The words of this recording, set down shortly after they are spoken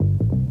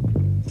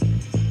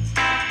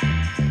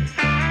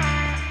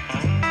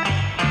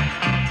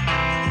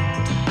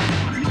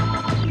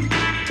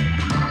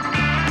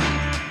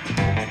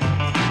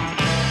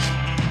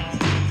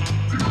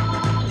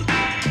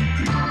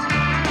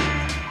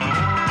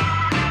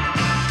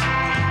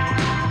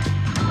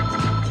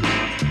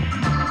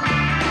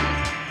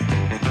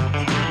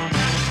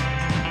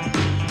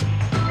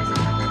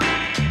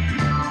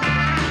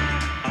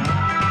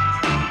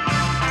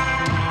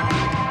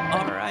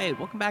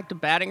back to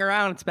Batting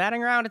Around. It's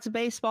Batting Around. It's a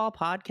baseball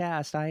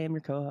podcast. I am your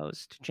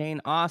co-host,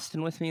 Jane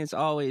Austen. With me, as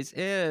always,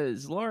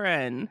 is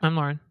Lauren. I'm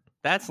Lauren.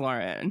 That's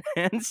Lauren.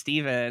 And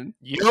Steven.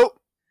 Yup.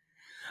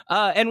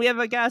 And we have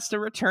a guest, a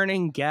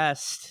returning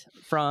guest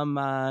from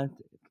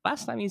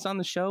last time he was on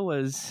the show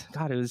was,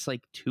 God, it was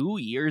like 2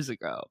 years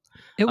ago.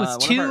 It was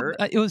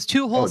it was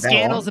two whole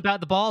scandals about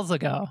the balls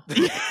ago.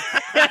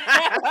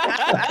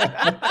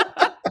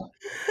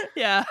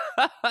 Yeah.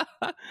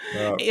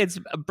 It's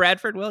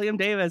Bradford William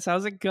Davis.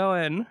 How's it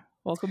going?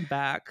 Welcome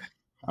back.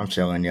 I'm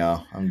chilling,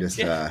 y'all. I'm just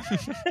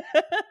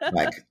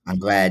I'm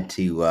glad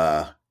to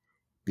at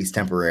least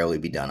temporarily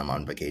be done. I'm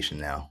on vacation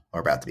now,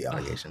 or about to be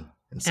on vacation.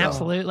 And so,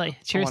 absolutely.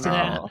 Cheers to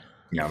that.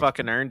 You know,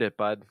 fucking earned it,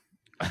 bud.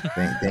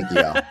 Thank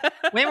you, y'all.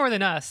 Way more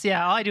than us.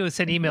 Yeah, all I do is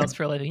send emails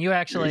for a living. You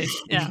actually,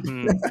 yeah.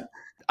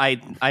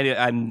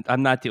 I'm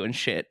not doing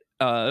shit.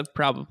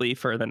 Probably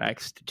for the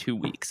next 2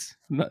 weeks.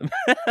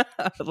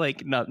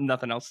 Like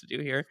nothing else to do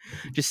here.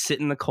 Just sit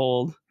in the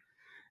cold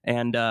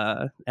and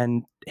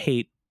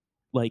hate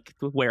like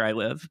where I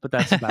live, but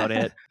that's about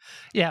it.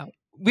 Yeah.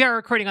 We are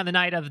recording on the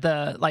night of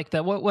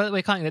what are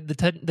we calling it?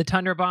 The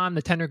thunder bomb,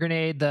 the thunder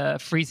grenade, the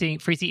freezing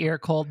air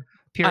cold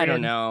period. I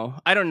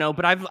don't know,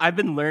 but I've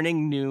been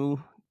learning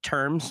new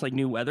terms, like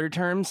new weather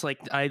terms. Like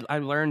I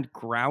learned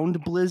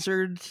ground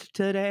blizzard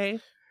today.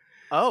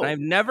 Oh, I've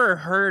never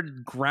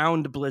heard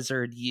ground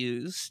blizzard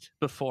used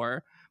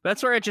before. But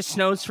that's where it just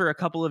snows for a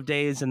couple of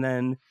days, and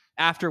then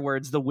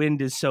afterwards the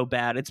wind is so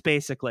bad it's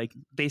basically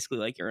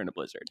like you're in a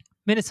blizzard.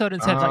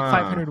 Minnesotans have like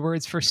 500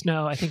 words for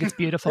snow. I think it's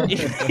beautiful.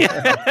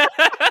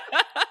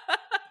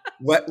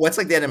 What's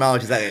like the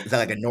etymology? Is that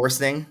like a Norse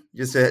thing?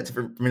 Just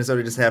for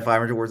Minnesota just to have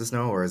 500 words of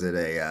snow, or is it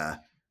a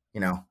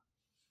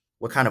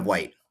what kind of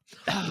white?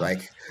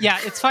 Like yeah,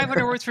 it's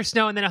 500 words for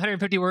snow and then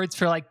 150 words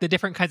for like the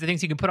different kinds of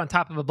things you can put on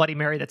top of a Bloody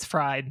Mary that's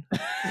fried.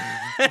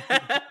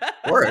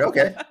 Word,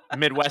 okay.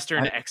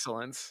 Midwestern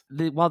excellence.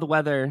 While the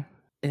weather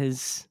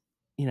is,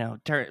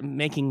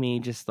 making me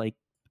just like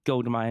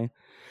go to my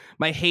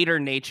hater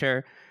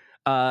nature.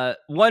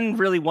 One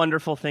really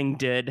wonderful thing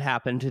did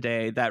happen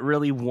today that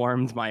really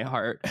warmed my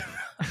heart.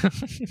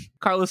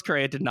 Carlos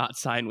Correa did not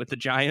sign with the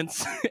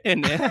Giants,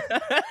 and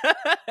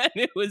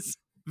it was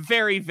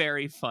very,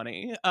 very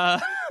funny.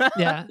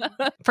 Yeah.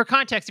 For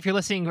context, if you're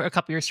listening a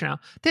couple years from now,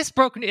 this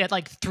broke at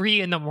like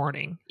 3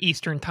 a.m.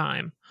 Eastern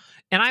time.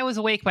 And I was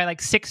awake by like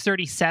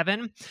 6:37.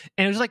 And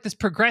it was like this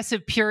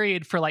progressive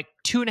period for like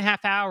 2.5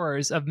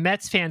 hours of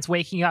Mets fans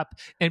waking up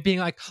and being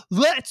like,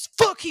 let's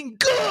fucking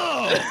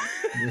go.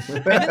 And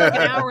then like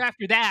an hour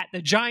after that,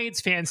 the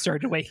Giants fans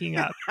started waking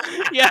up.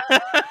 Yeah.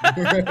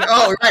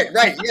 Oh,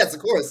 right. Yes,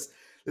 of course.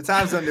 The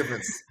time zone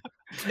difference.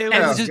 It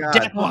was just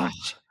death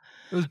watch.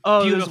 It was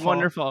beautiful. It was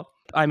wonderful.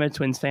 I'm a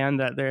Twins fan.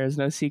 That there is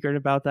no secret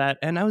about that.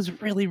 And I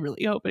was really,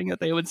 really hoping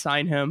that they would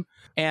sign him.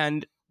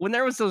 And when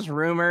there was those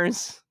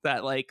rumors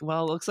that like,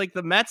 well, it looks like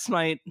the Mets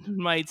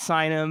might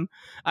sign him,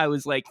 I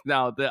was like,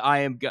 no,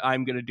 I'm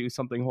gonna do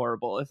something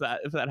horrible if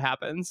that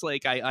happens.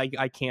 Like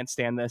I can't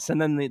stand this.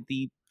 And then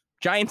the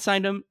Giants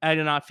signed him. I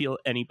did not feel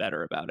any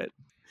better about it.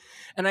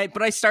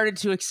 But I started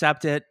to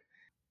accept it.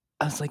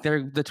 I was like,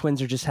 the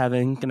Twins are just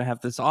gonna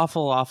have this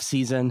awful off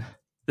season.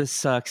 This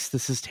sucks.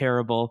 This is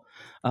terrible.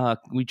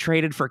 We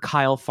traded for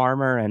Kyle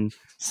Farmer and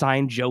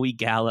signed Joey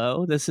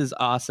Gallo. This is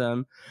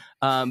awesome.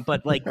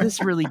 But like,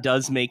 this really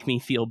does make me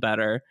feel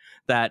better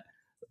that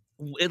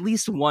at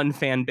least one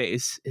fan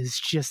base is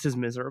just as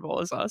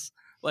miserable as us.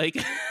 Like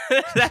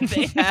that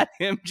they had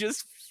him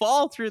just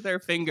fall through their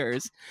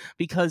fingers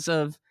because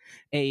of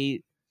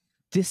a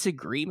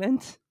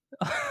disagreement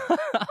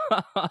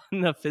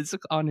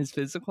on his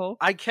physical.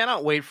 I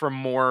cannot wait for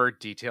more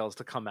details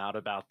to come out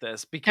about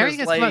this because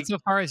everything that's come out so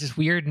far is just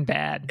weird and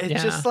bad.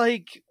 It's just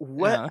like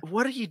what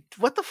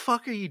the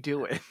fuck are you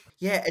doing?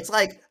 Yeah, it's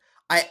like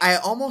I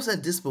almost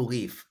had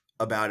disbelief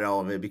about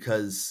all of it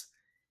because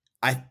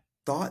I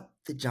thought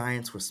the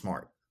Giants were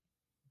smart.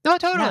 No,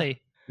 totally. Yeah.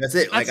 That's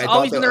it. That's like I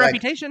always thought been their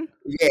reputation.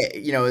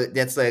 Yeah,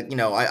 that's like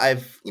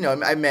I've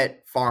I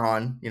met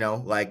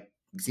Farhan. Like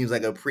seems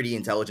like a pretty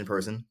intelligent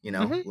person.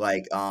 Mm-hmm.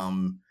 Like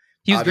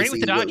he was great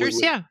with the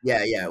Dodgers. Yeah,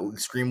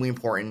 extremely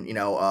important.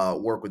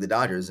 Work with the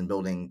Dodgers and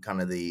building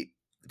kind of the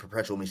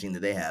perpetual machine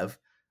that they have.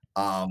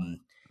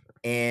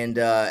 And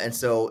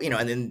so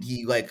and then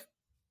he like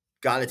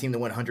got a team that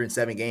won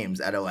 107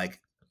 games out of like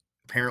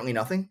apparently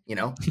nothing.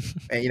 And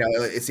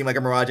it seemed like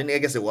a mirage, and I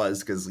guess it was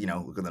because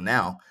look at them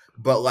now.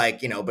 But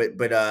like and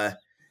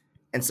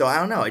so I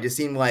don't know. It just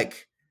seemed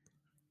like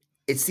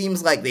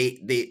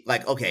they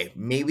like, okay,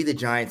 maybe the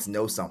Giants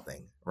know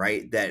something,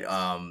 right? That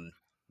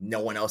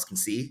no one else can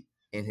see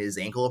in his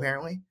ankle,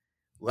 apparently.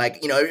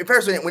 Like,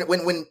 first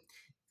when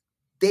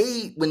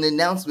the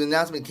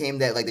announcement came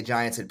that like the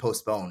Giants had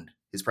postponed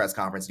his press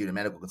conference due to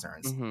medical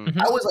concerns,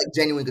 I was like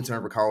genuinely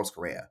concerned for Carlos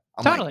Correa.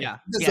 I'm totally. Like,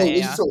 this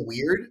is so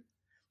weird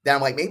that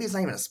I'm like, maybe it's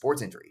not even a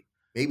sports injury.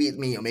 Maybe it's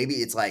me, maybe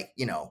it's like,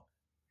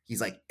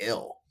 he's like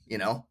ill,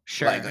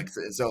 Sure. Like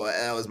so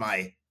that was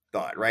my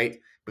thought, right?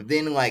 But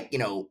then like,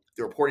 the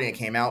reporting that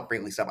came out,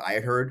 frankly, stuff I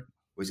had heard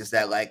was just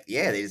that like,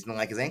 yeah, they just didn't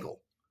like his ankle.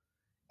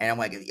 And I'm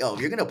like, yo,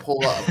 if you're gonna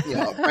pull up,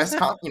 a press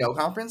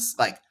conference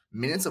like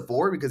minutes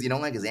before because you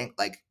don't like his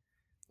like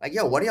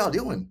yo, what are y'all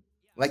doing?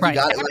 Like, right.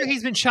 you got after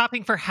he's been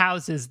shopping for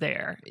houses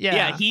there.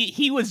 Yeah,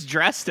 he was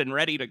dressed and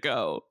ready to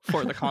go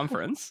for the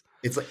conference.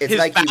 It's his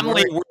like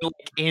family were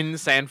like in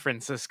San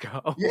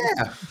Francisco.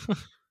 Yeah.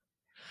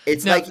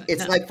 It's like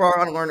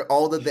Farhan learned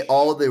all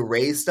the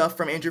Rays stuff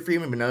from Andrew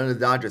Friedman, but none of the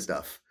Dodger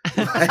stuff.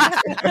 And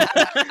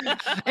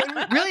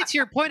really, to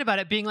your point about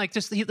it being like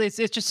it's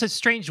just a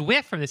strange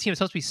whiff from this team. It's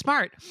supposed to be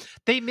smart.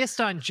 They missed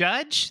on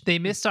Judge. They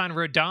missed on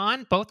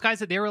Rodon. Both guys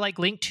that they were like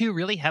linked to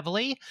really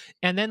heavily.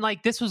 And then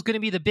like this was going to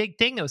be the big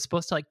thing that was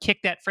supposed to like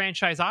kick that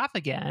franchise off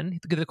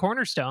again. The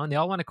cornerstone. They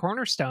all want a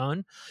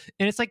cornerstone,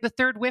 and it's like the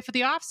third whiff of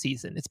the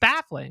offseason. It's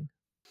baffling.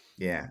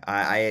 Yeah,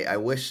 I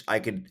wish I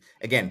could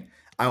again.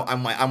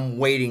 I'm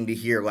waiting to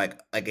hear like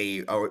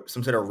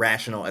some sort of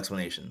rational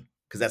explanation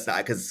because that's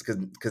not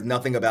because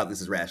nothing about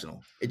this is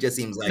rational. It just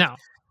seems like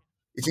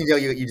it seems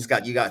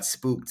like you got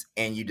spooked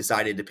and you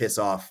decided to piss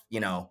off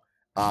the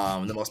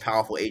most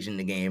powerful agent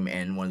in the game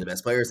and one of the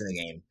best players in the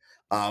game.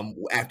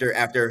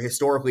 After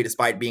historically,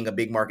 despite being a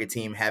big market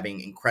team, having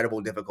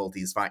incredible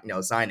difficulties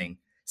signing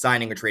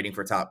or trading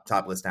for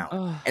top list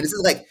talent. And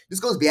this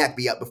goes back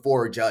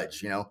before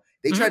Judge.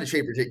 They tried to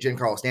trade for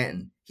Giancarlo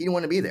Stanton. He didn't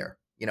want to be there.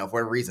 For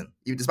whatever reason,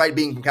 despite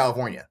being from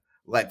California,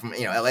 like from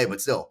LA, but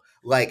still,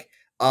 like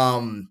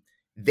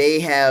they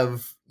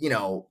have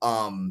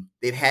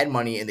they've had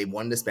money and they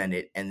wanted to spend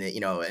it, and they,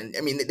 and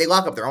I mean they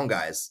lock up their own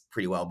guys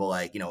pretty well, but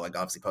like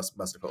obviously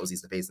Buster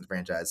Posey's the face of the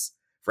franchise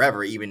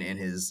forever, even in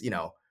his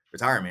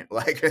retirement.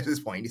 Like at this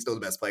point, he's still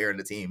the best player in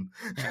the team,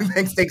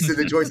 thanks to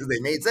the choices they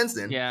made since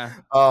then. Yeah.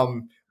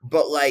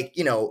 But like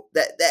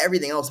that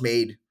everything else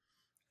made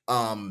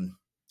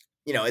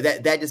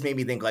that just made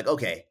me think like,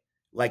 okay.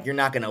 Like, you're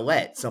not going to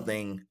let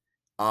something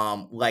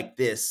like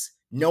this,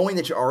 knowing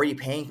that you're already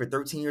paying for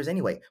 13 years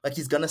anyway. Like,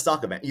 he's going to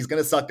suck He's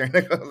going to suck during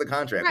the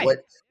contract. Right.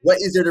 What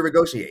is there to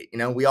negotiate?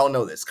 We all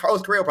know this.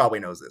 Carlos Correa probably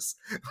knows this.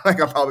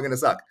 Like, I'm probably going to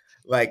suck.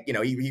 Like,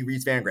 he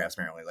reads Fangraphs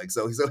apparently. Like,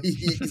 so he's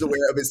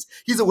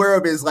aware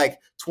of his like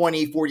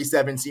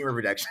 2047 seamer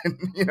projection.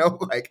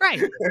 Like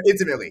right.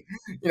 Intimately.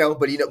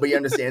 But he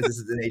understands this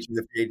is the nature of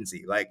the free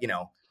agency. Like,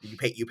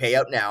 you pay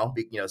up now,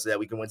 so that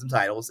we can win some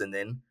titles, and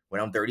then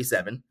when I'm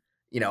 37.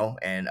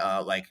 And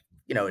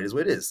it is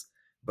what it is.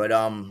 But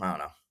I don't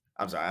know.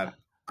 I'm sorry.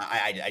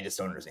 I just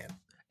don't understand.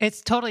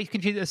 It's totally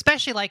confusing,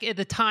 especially like at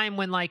the time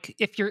when like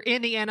if you're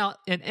in the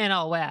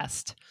NL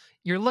West,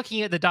 you're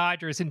looking at the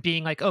Dodgers and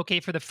being like,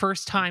 okay, for the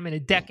first time in a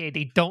decade,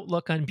 they don't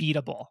look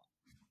unbeatable.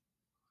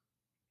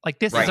 Like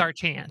this is our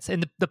chance.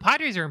 And the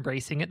Padres are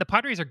embracing it. The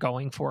Padres are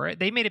going for it.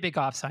 They made a big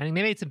off signing.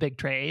 They made some big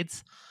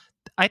trades.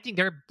 I think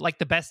they're like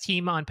the best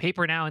team on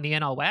paper now in the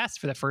NL West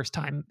for the first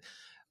time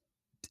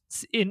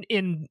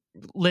in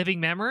living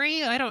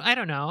memory. I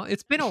don't know.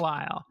 It's been a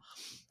while,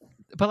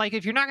 but like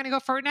if you're not going to go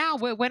for it now,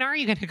 when are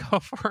you going to go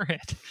for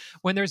it?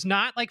 When there's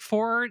not like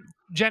 4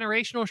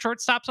 generational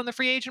shortstops on the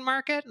free agent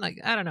market? Like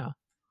I don't know.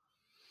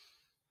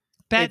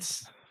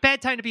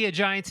 Bad time to be a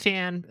Giants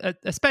fan,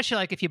 especially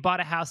like if you bought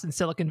a house in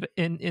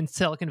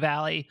Silicon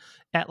Valley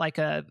at like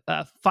a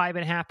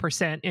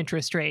 5.5%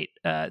 interest rate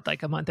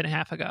like a month and a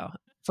half ago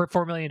for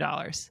 $4 million.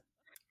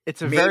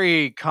 It's a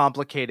very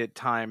complicated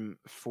time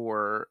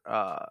for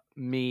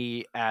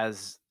me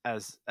as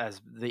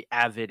the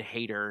avid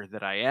hater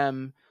that I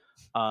am.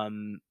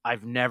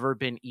 I've never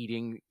been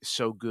eating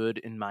so good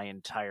in my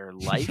entire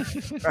life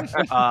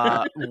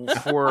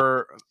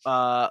for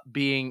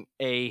being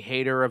a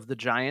hater of the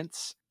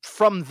Giants.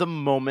 From the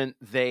moment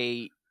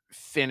they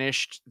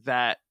finished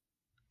that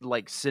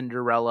like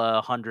Cinderella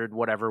 100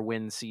 whatever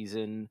win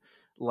season,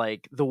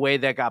 like the way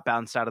that got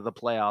bounced out of the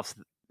playoffs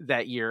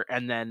that year,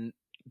 and then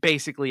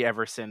basically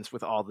ever since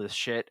with all this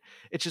shit,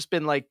 it's just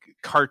been like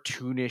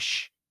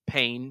cartoonish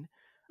pain.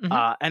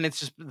 And it's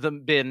just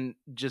been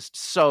just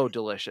so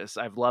delicious.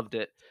 I've loved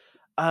it.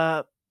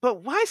 But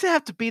why does it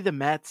have to be the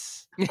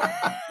Mets?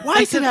 Why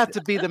does it have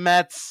to be the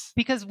Mets?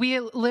 Because we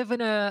live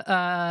in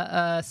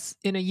a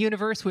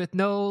universe with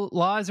no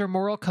laws or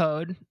moral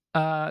code.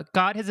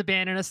 God has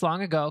abandoned us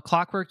long ago.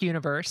 Clockwork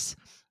universe.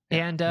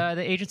 And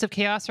the agents of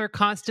chaos are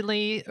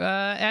constantly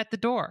at the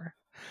door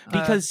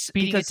because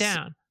beating it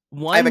down.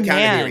 I have a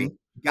counter theory.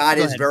 God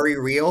is very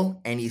real,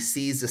 and he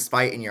sees the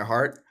spite in your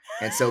heart.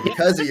 And so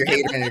because of your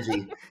hate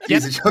energy, he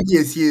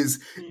is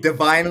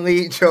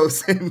divinely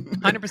chosen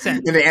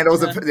 100% in the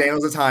annals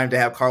of time to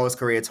have Carlos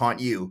Correa taunt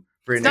you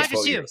for the next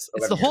 12 years. It's not just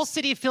you. It's the whole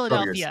city of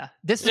Philadelphia.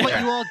 This is what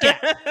you all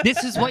get.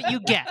 This is what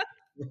you get.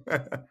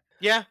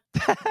 Yeah.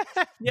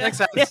 Makes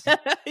sense.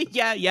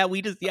 Yeah,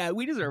 we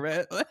deserve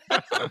it.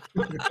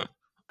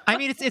 I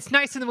mean, it's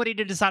nicer than what he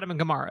did to Sodom and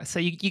Gomorrah, so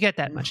you get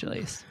that much at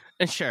least.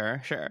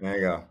 Sure. There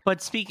you go.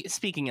 But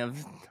speaking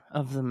of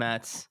the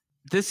Mets,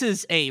 this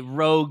is a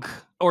rogue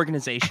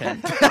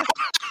organization.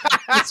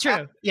 It's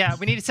true. Yeah,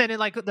 we need to send in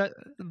like the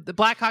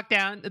Black Hawk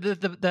Down.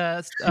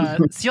 The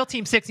SEAL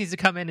Team 6 needs to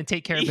come in and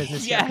take care of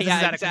business. Yeah, here,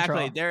 yeah,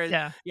 exactly.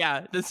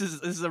 This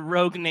is a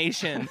rogue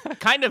nation,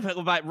 kind of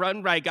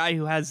run by a guy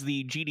who has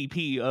the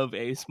GDP of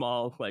a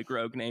small like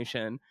rogue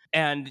nation.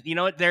 And you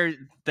know what?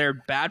 They're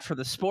bad for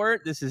the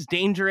sport. This is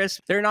dangerous.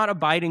 They're not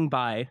abiding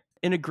by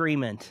an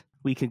agreement,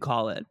 we could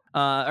call it,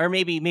 or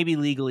maybe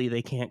legally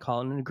they can't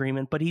call it an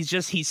agreement. But he's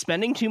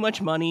spending too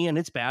much money, and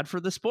it's bad for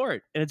the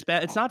sport, and it's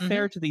bad. It's not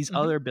fair to these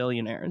other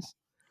billionaires.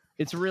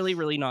 It's really,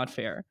 really not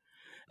fair.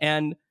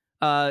 And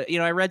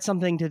I read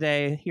something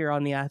today here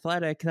on The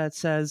Athletic that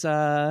says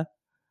there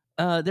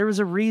was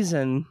a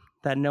reason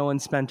that no one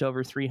spent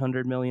over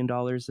 $300 million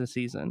this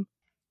season.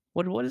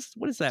 What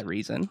is that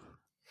reason?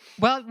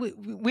 Well,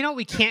 we know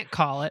we can't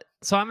call it,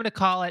 so I'm going to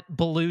call it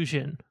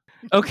Belusion.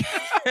 Okay.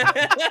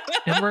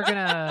 And we're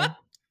gonna.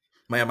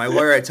 My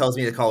lawyer tells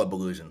me to call it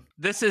Belusion.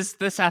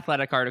 This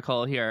Athletic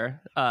article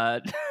here,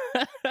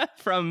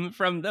 from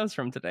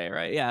today,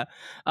 right? Yeah.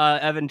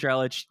 Evan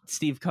Drellich,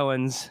 Steve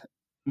Cohen's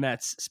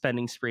Mets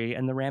spending spree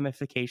and the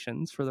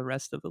ramifications for the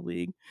rest of the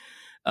league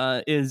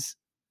is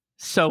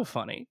so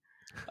funny.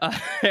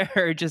 There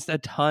are just a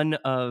ton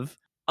of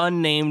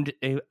unnamed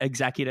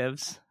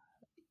executives,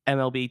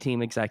 MLB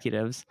team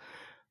executives,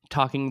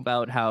 talking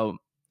about how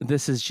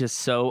this is just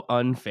so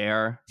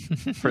unfair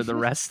for the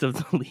rest of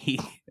the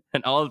league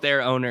and all of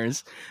their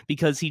owners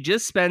because he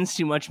just spends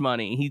too much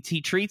money.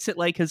 He treats it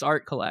like his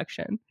art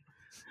collection,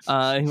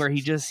 where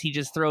he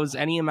just throws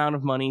any amount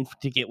of money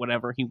to get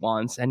whatever he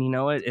wants, and you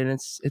know it, and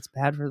it's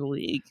bad for the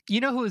league. You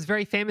know who was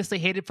very famously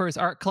hated for his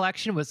art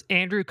collection was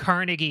Andrew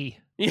Carnegie.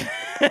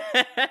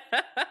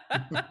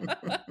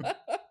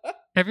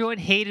 Everyone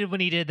hated when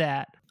he did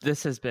that.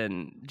 This has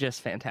been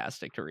just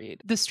fantastic to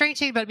read. The strange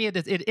thing about me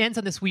is it ends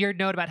on this weird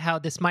note about how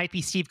this might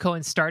be Steve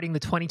Cohen starting the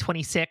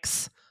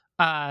 2026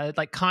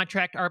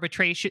 contract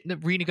arbitration, the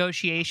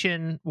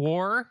renegotiation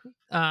war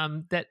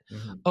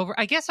over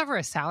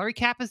a salary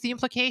cap is the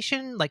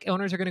implication. Like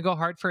owners are going to go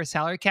hard for a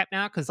salary cap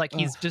now because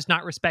he's just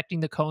not respecting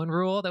the Cohen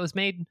rule that was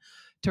made.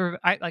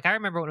 I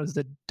remember when it was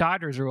the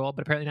Dodgers rule,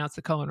 but apparently now it's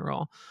the Cohen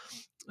rule.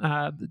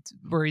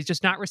 Where he's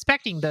just not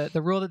respecting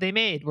the rule that they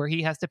made, where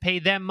he has to pay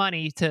them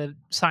money to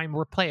sign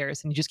more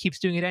players, and he just keeps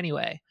doing it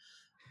anyway.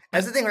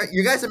 That's the thing, right?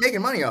 You guys are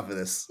making money off of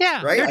this.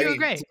 Yeah, right? They're doing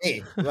great. To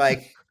me,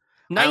 like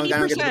 90%. I don't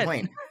get the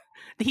complaint.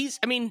 He's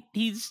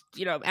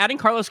adding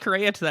Carlos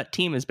Correa to that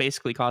team has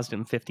basically cost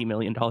him $50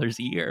 million a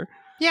year.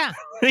 Yeah,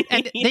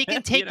 and they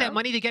can take that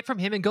money they get from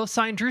him and go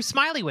sign Drew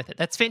Smiley with it.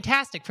 That's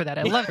fantastic for that.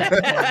 I love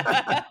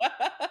that.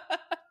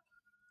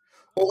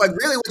 Well, like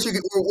really, what you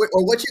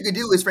could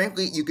do is,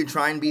 frankly, you could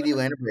try and be the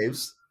Atlanta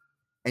Braves,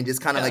 and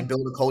just kind of like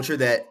build a culture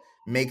that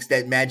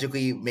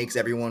magically makes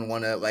everyone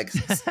want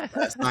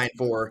to sign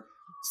for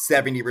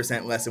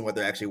 70% less than what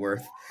they're actually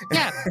worth.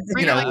 Yeah,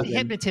 like the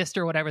hypnotist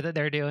or whatever that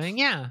they're doing.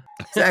 Yeah,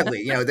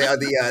 exactly.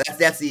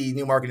 That's the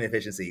new marketing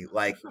efficiency.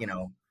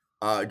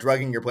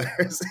 Drugging your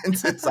players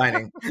into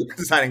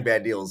signing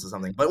bad deals or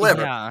something. But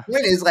whatever. Yeah. The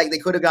point is, they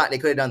could have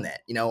done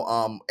that.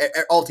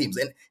 All teams,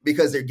 and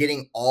because they're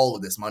getting all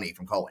of this money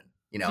from Cohen.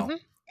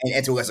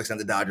 And to a lesser extent,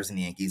 the Dodgers and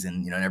the Yankees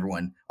and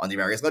everyone on the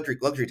various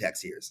luxury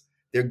tax tiers,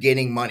 they're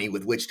getting money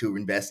with which to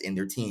invest in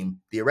their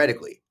team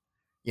theoretically,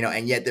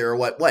 and yet there are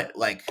I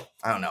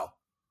don't know,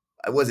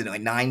 was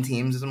it 9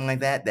 teams or something like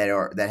that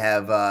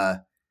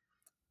have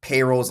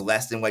payrolls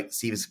less than what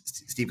Steve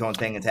Cohen's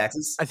paying in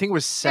taxes? I think it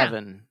was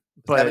 7.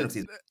 Yeah.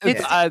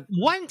 But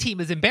one team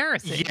is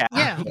embarrassing.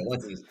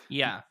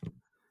 Yeah.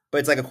 But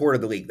it's like a quarter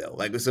of the league though.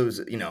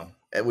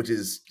 Which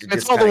is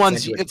it's all the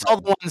ones. It's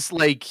all the ones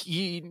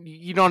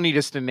you don't need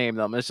us to name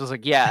them. It's just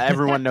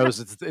everyone knows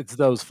it's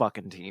those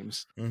fucking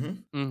teams.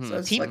 Mm-hmm. Mm-hmm. So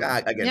it's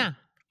I get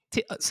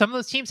it. Some of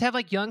those teams have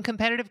young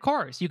competitive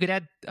cores. You could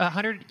add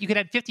 100. You could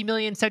add $50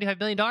 million, $75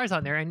 million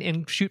on there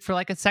and shoot for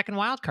a second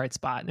wild card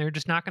spot, and they're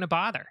just not going to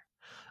bother.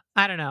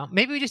 I don't know.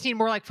 Maybe we just need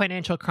more open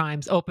financial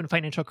crimes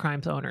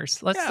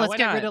owners. Let's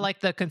get rid of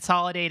the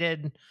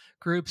consolidated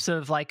groups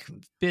of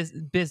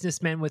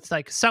businessmen with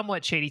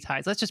somewhat shady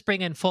ties. Let's just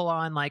bring in full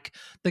on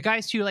the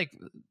guys who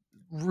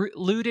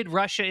looted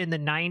Russia in the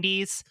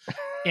 90s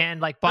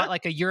and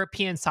bought a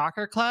European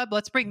soccer club.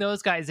 Let's bring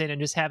those guys in and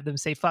just have them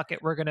say, "Fuck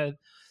it, we're gonna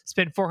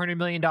spend $400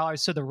 million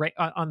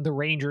on the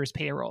Rangers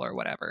payroll or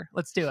whatever."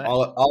 Let's do it.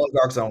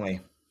 Oligarchs only.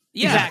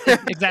 Yeah,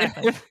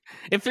 exactly.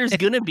 If there's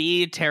gonna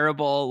be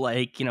terrible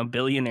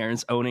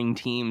billionaires owning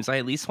teams, I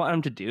at least want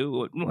them to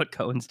do what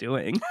Cohen's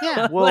doing.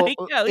 Yeah, well,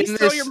 at least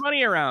throw your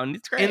money around.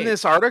 It's great. In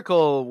this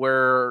article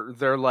where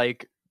they're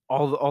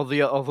all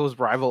those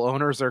rival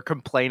owners are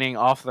complaining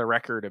off the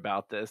record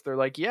about this. They're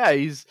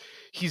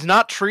he's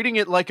not treating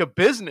it like a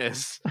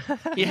business.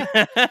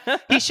 Yeah,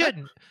 he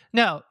shouldn't.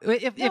 No,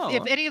 if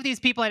any of these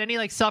people had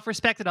any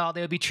self-respect at all,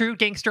 they would be true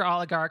gangster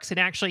oligarchs and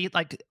actually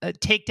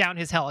take down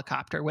his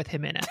helicopter with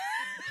him in it.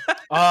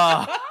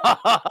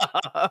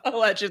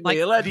 Allegedly,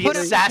 the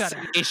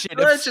assassination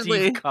of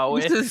Steve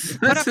Cohen. This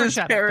is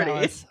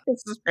parody. This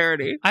is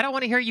parody. I don't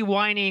want to hear you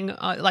whining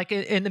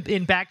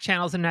in back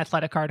channels in an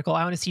Athletic article.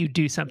 I want to see you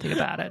do something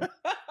about it.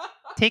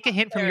 Take a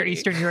hint from your Parody.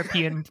 Eastern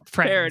European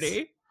friends.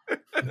 Parody.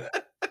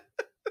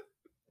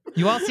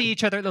 You all see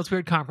each other at those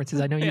weird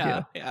conferences. I know you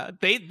do. Yeah.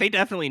 They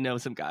definitely know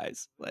some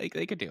guys. Like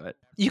they could do it.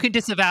 You can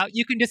disavow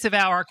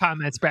our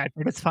comments,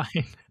 Bradford. It's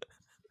fine.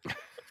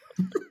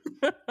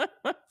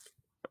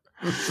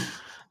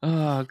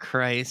 Oh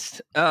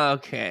Christ.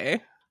 Okay.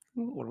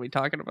 What are we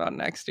talking about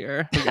next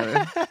year?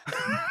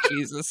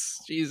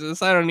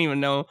 Jesus. I don't even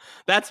know.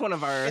 That's one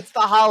of our. It's the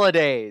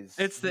holidays.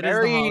 It's the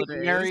Merry,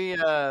 holidays. Merry.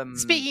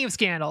 Speaking of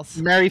scandals,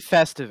 Merry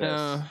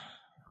Festivus.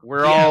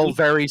 We're yeah, all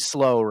very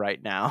slow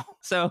right now.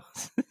 So,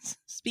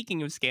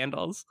 speaking of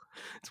scandals,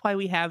 that's why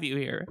we have you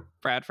here,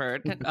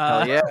 Bradford.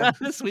 Hell yeah.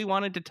 We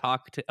wanted to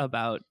talk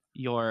about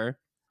your.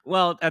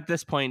 Well, at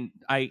this point,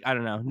 I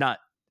don't know.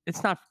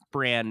 It's not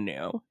brand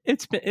new.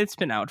 It's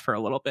been out for a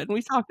little bit, and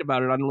we've talked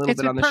about it on a little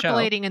bit on the show. It's been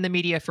percolating in the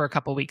media for a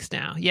couple weeks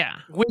now. Yeah,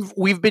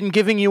 We've been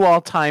giving you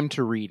all time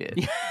to read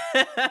it.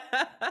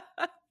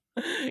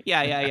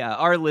 Yeah.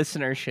 Our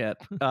listenership,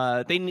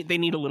 they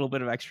need a little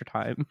bit of extra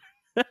time.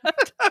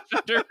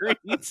 To read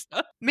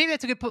stuff. Maybe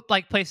that's a good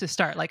place to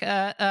start. Like,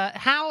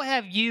 how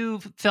have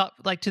you felt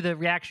like to the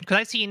reaction?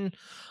 Because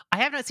I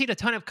have not seen a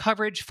ton of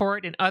coverage for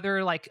it in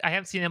other, like, I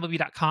haven't seen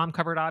MLB.com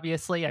covered,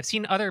 obviously. I've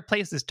seen other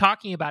places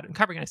talking about it and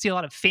covering it. I see a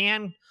lot of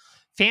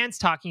fans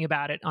talking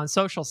about it on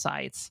social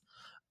sites.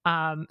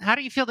 How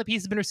do you feel the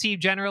piece has been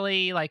received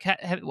generally? Like,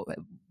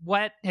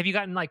 what have you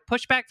gotten like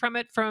pushback from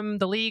it from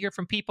the league or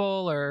from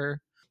people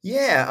or?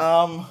 Yeah,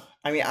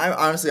 I mean,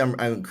 I'm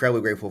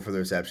incredibly grateful for the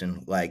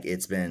reception. Like,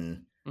 it's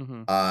been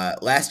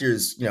last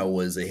year's,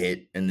 was a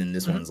hit, and then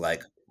this one's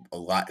like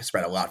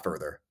spread a lot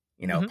further.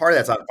 Part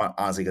of that's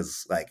honestly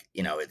because like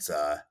it's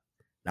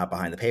not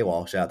behind the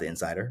paywall. Shout out to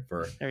Insider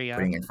for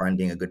putting in front,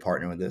 being a good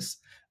partner with this.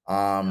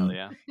 Hell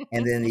yeah.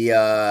 And then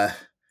the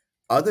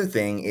other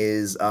thing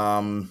is,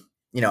 I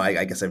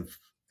guess I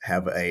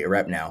have a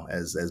rep now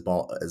as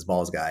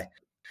balls guy.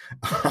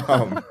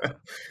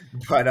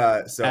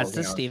 But so as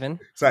to Steven.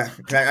 So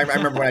I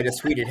remember when I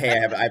just tweeted, "Hey,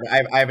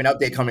 I have an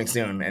update coming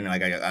soon," and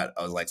like I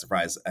was like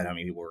surprised at how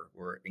many people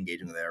were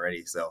engaging with it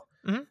already. So,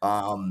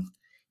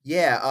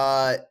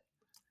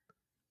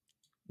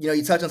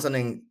 you touched on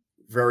something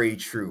very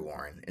true,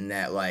 Warren, in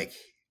that like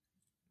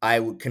I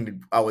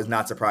was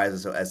not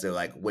surprised as to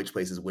like which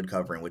places would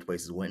cover and which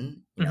places wouldn't.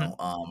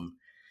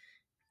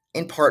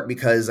 In part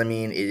because I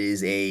mean it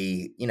is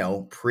a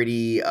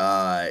pretty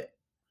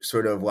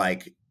sort of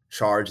like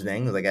charged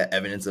thing, like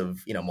evidence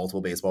of multiple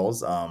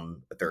baseballs, a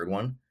third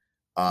one,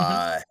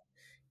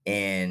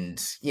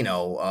 and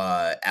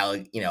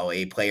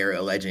a player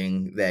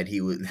alleging that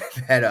he was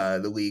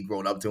that the league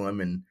rolled up to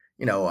him and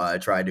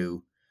tried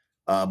to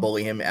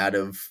bully him out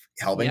of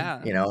helping.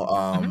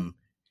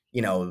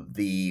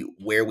 The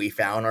where we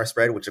found our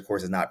spread, which of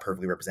course is not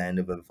perfectly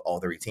representative of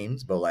all 30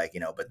 teams, but like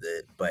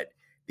but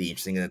the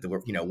interesting is that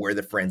where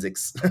the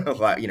forensics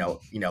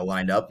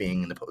lined up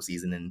being in the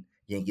postseason and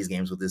Yankees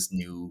games with this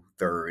new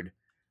third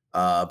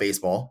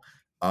baseball,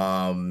 so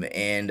I'm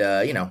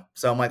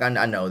like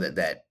I know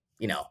that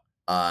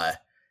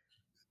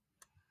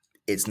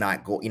it's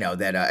not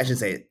that I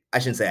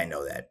shouldn't say I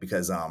know that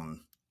because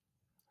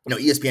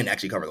ESPN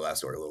actually covered the last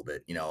story a little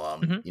bit,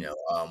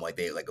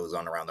 like it was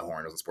on Around the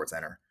Horn, it was a Sports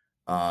Center,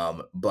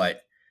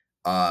 but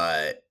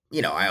I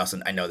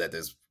know that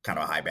there's kind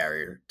of a high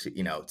barrier to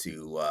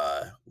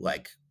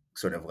like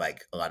sort of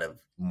like a lot of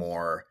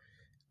more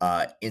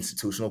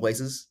institutional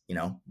places,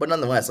 but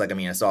nonetheless, like, I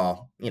mean, I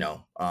saw,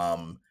 I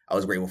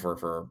was grateful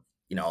for,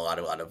 a lot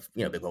of,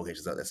 big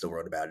locations that still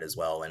wrote about it as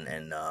well.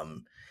 And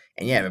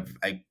yeah,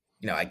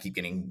 I keep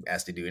getting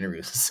asked to do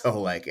interviews. So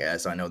like,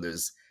 so I know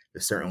there's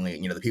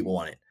certainly, the people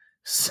want it.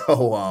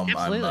 So,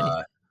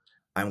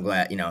 I'm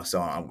glad,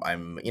 so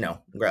I'm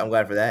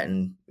glad for that.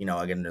 And,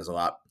 again, there's a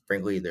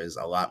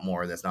lot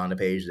more that's not on the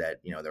page that,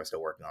 they're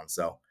still working on.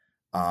 So,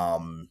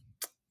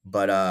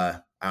 but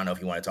I don't know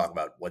if you want to talk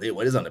about what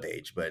is on the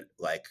page, but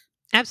like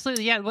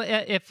absolutely, yeah. Well,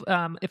 if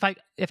I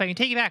can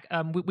take you back,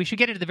 we should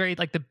get into the very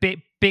like the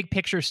big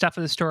picture stuff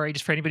of the story,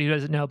 just for anybody who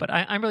doesn't know. But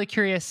I'm really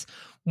curious.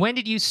 When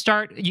did you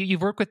start?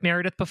 You've worked with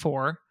Meredith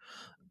before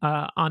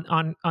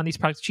on these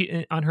projects,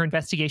 on her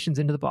investigations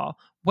into the ball.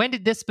 When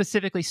did this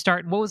specifically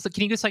start? What was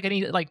can you just like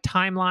any like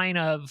timeline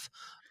of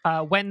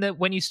when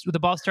the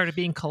ball started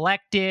being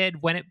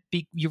collected? When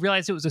you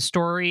realized it was a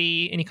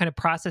story? Any kind of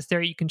process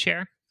there you can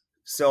share?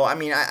 So, I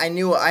mean, I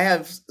knew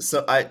I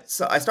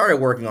started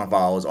working on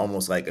files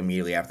almost like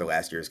immediately after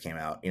last year's came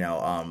out,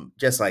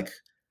 just like,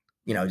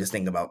 just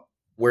thinking about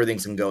where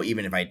things can go,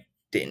 even if I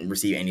didn't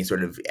receive any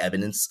sort of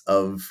evidence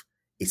of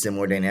a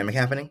similar dynamic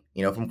happening,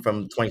 from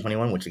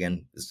 2021, which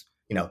again is,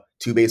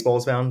 2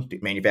 baseballs found,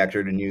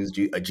 manufactured and used,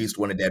 a juiced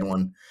one, a dead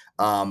one,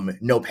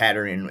 no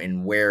pattern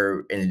in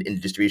where in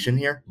distribution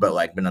here, but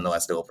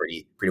nonetheless still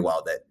pretty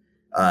wild that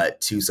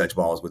 2 such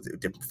balls with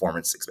different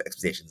performance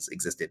expectations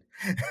existed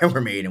and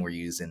were made and were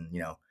used in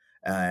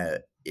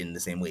in the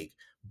same league.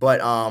 But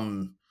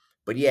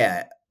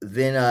yeah,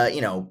 then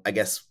I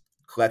guess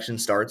collection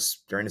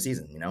starts during the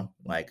season.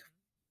 Like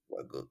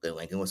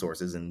linking with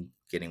sources and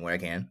getting what I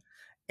can,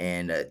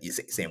 and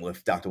same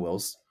with Dr.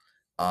 Wills.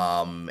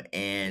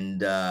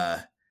 And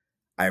I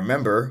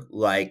remember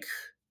like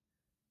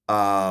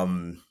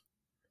I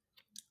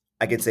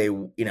could say,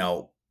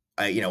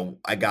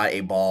 I got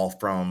a ball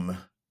from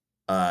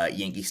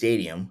Yankee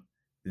Stadium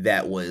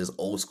that was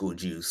old school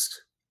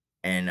juiced,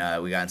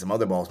 and we got some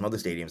other balls from other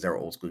stadiums that were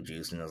old school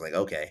juiced, and I was like,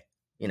 okay,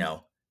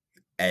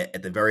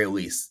 at the very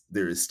least,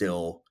 there is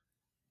still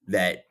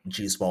that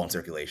juice ball in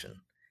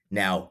circulation.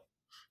 Now,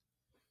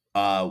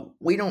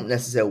 we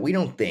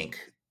don't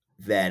think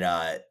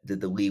that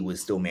the league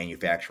was still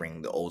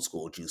manufacturing the old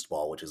school juice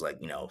ball, which is like,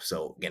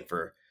 so again,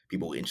 for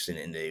people interested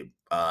in the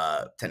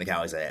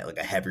technicalities, like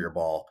a heavier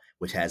ball,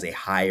 which has a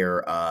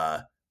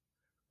higher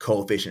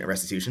coefficient of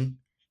restitution,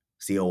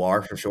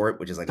 COR for short,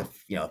 which is like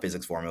a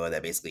physics formula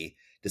that basically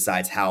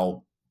decides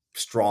how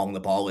strong the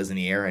ball is in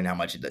the air and how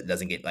much it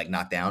doesn't get like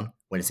knocked down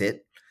when it's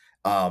hit.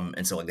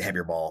 And so like the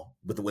heavier ball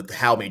with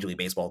how Major League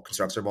Baseball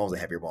constructs their balls, the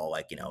heavier ball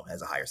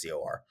has a higher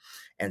COR.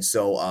 And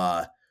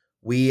so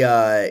we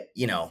when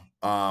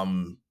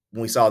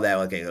we saw that,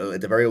 okay,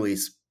 at the very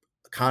least,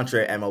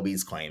 contra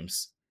MLB's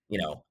claims,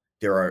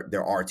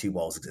 there are two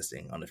balls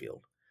existing on the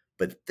field.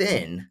 But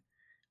then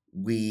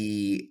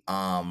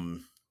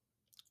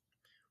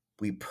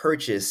I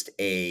purchased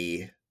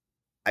a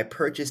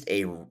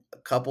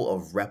couple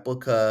of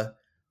replica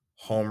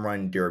home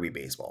run derby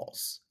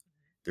baseballs.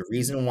 The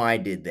reason why I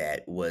did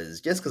that was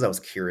just because I was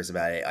curious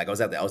about it. Like I was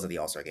at the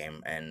All-Star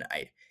game, and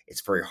it's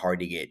very hard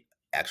to get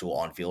actual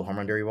on-field home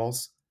run derby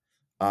balls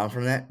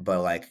from that.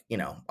 But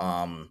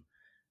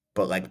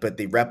but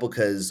the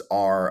replicas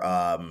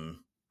are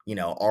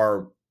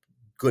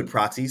good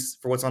proxies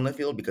for what's on the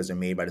field because they're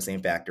made by the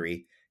same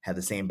factory, have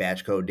the same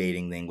batch code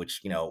dating thing,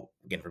 which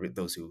again, for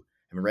those who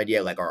haven't read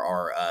yet, like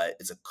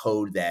it's a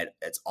code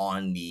that's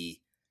on the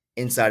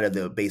inside of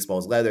the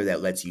baseball's leather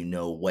that lets you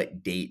know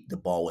what date the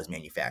ball was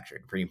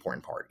manufactured. Pretty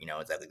important part.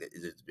 It's like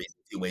there's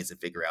basically two ways to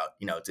figure out,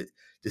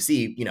 to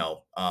see, to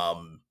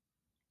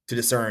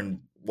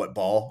discern what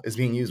ball is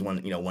being used.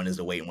 One is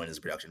the weight and one is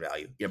the production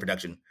value,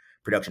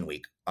 production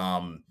week,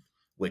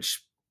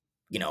 which,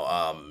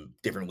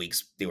 different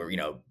weeks they were,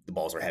 the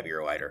balls were heavier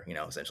or lighter,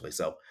 essentially.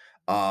 So,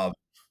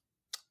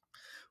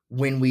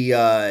 when we,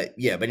 but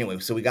anyway,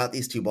 so we got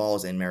these two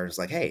balls and Meredith's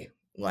like, hey,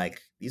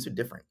 like, these are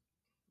different.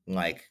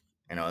 Like,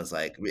 and I was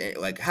like,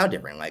 how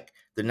different? Like,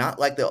 they're not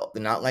like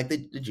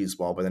the juice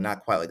ball, but they're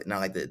not quite like, not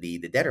like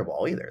the deader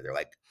ball either. They're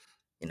like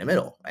in the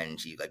middle. And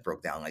she like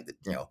broke down like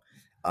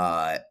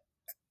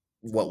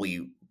what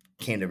we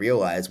came to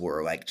realize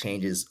were like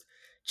changes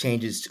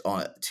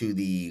to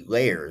the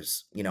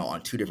layers,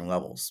 on two different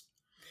levels.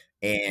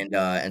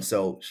 And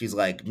so she's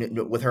like,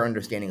 with her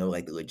understanding of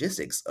like the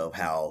logistics of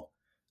how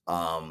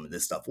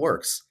this stuff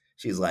works,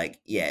 she's like,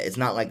 yeah, it's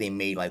not like they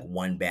made like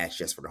one batch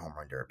just for the home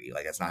run derby.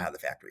 Like that's not how the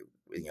factory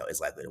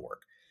is likely to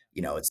work.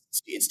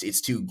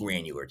 It's too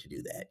granular to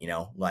do that.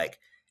 Like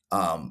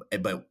but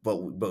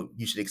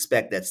you should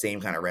expect that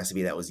same kind of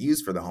recipe that was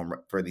used for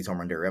these home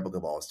run derby replica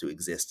balls to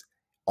exist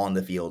on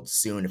the field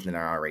soon if they're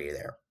not already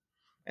there.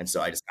 And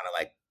so I just kind of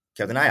like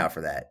kept an eye out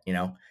for that,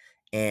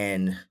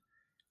 and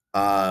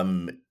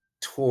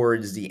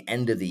towards the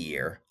end of the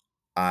year,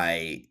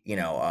 I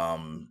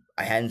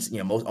hadn't,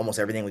 almost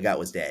everything we got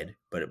was dead,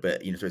 but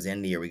towards the end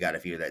of the year, we got a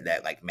few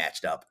that like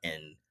matched up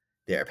in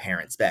their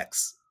apparent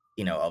specs,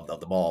 of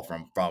the ball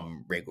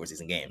from regular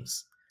season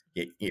games,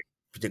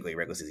 particularly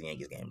regular season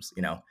Yankees games,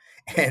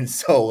 and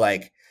so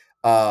like,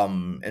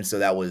 and so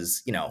that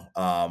was, so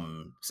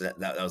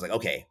that was like,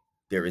 okay,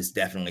 there is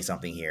definitely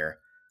something here,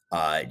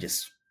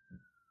 just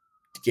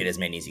get as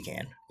many as you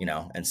can,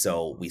 and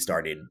so we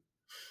started,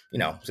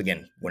 so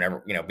again,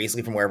 whenever,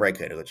 basically from wherever I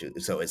could.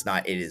 So it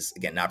is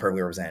again, not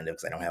perfectly representative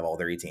because I don't have all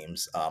 30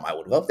 teams. I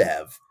would love to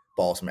have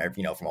balls from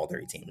all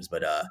 30 teams,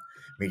 but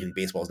Major League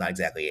Baseball is not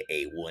exactly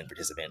a willing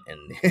participant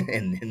in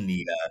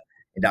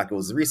Dr.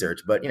 Will's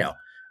research. But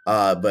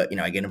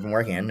I get them from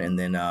where I can, and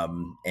then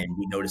and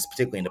we noticed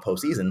particularly in the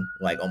postseason,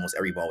 like almost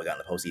every ball we got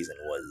in the postseason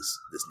was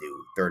this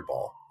new third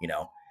ball,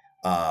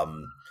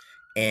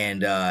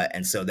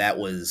 and so that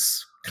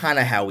was kind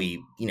of how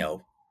we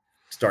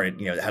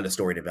started, how the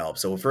story developed.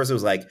 So first it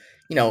was like,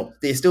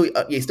 they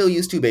still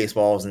use two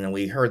baseballs, and then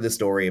we heard this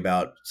story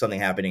about something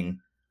happening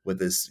with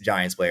this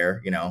Giants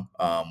player,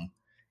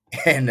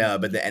 and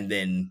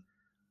then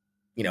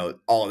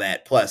all of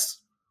that plus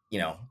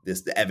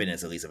the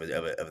evidence at least of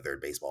a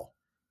third baseball.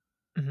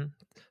 Mm-hmm.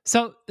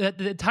 So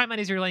the timeline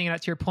as you're laying it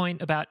out to your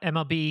point about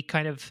MLB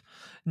kind of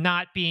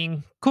not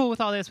being cool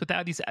with all this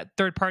without these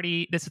third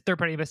party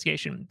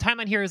investigation.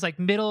 Timeline here is like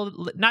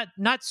not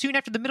soon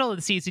after the middle of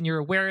the season. You're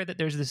aware that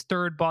there's this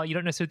third ball. You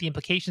don't know the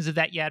implications of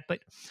that yet, but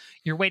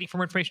you're waiting for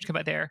more information to come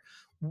out there.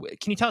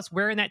 Can you tell us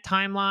where in that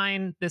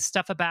timeline this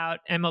stuff about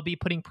MLB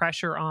putting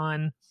pressure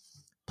on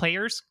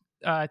players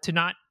to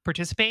not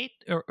participate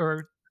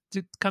or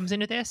comes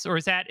into this, or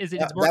is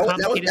it more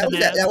complicated than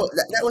that?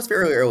 That was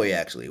fairly early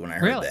actually when I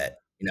heard that.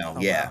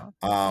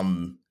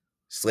 Wow.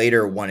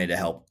 Slater wanted to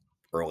help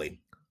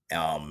early.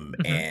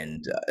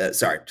 And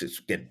sorry, I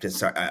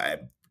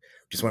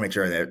just want to make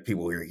sure that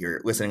people who are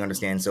here listening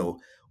understand. So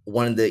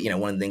one of the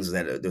things is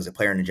that there was a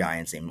player in the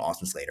Giants named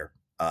Austin Slater.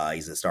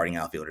 He's a starting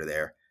outfielder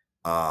there.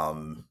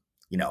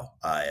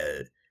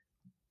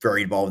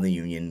 Very involved in the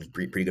union,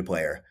 pretty good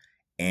player.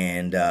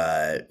 And,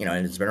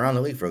 and it's been around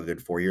the league for a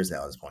good 4 years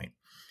now at this point.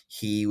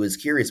 He was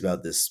curious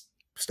about this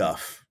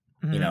stuff,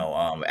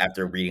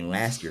 after reading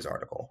last year's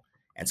article.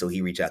 And so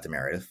he reached out to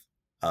Meredith.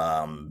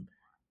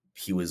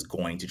 He was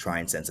going to try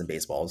and send some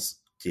baseballs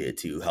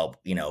to help,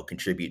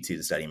 contribute to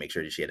the study and make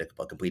sure that she had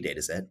a complete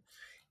data set.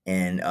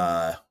 And,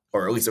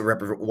 or at least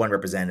one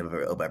representative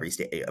of every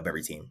state, of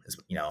every team,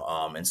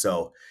 and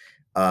so,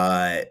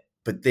 but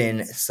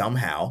then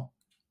somehow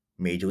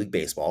Major League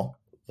Baseball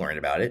learned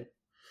about it.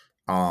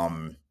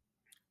 Probably,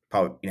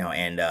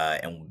 and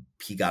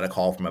he got a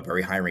call from a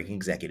very high-ranking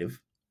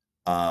executive,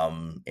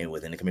 and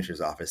within the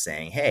commissioner's office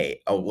saying, "Hey,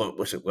 let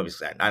me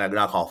say, not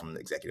a call from the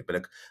executive,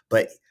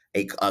 but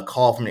a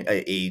call from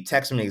a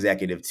text from the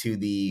executive to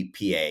the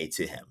PA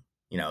to him,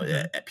 PA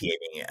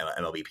being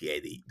MLB PA,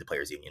 the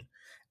players union,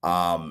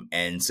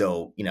 and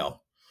so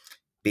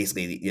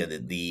basically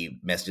the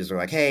messages were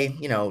like, hey,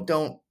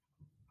 don't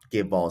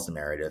give balls to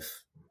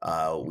Meredith.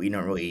 We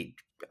don't really.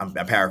 I'm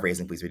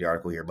paraphrasing, please read the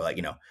article here, but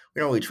we don't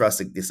really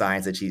trust the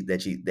science or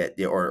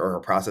her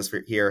process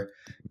for here.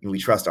 We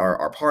trust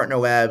our partner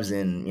labs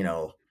in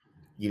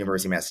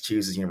University of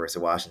Massachusetts, University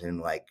of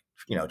Washington.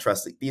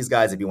 Trust these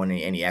guys if you want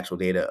any actual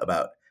data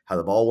about how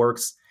the ball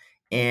works.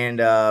 And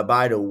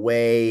by the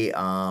way,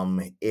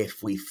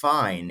 if we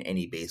find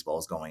any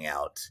baseballs going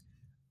out,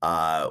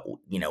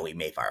 we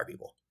may fire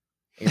people.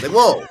 And he's like,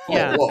 whoa,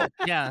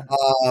 yeah,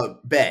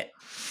 bet.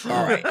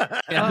 All right.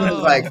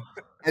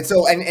 And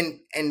so, and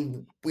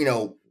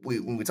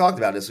when we talked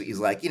about this, he's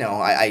like,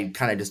 I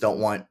kind of just don't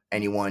want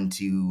anyone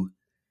to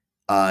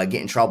get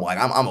in trouble. Like,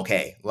 I'm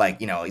okay.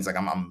 He's like,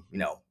 I'm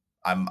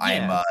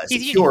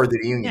secure to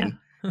the union.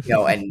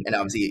 And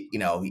obviously,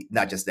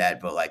 not just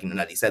that, but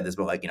not he said this,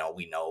 but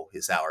we know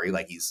his salary,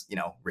 he's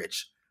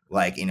rich,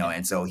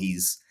 and so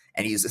he's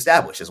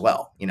established as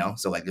well,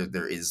 so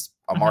there is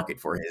a market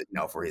for his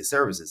for his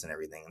services and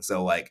everything, and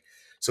so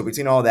so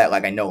between all that,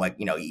 I know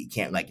you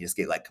can't just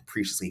get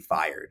capriciously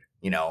fired,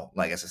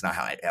 that's just not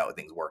how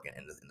things work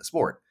in the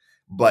sport.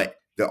 But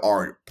there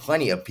are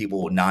plenty of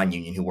people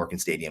non-union who work in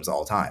stadiums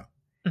all the time,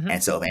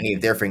 and so if any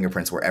of their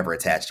fingerprints were ever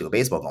attached to a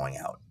baseball going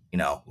out,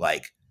 that's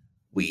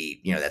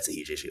a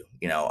huge issue,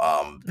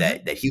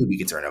 that he would be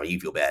concerned about.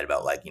 He'd feel bad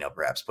about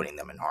perhaps putting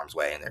them in harm's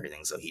way and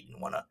everything, so he didn't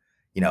want to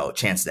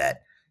chance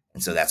that,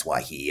 and so that's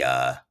why he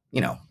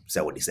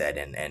said what he said,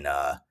 and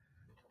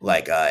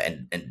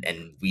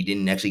we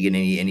didn't actually get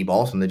any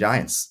balls from the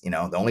Giants.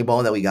 The only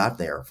ball that we got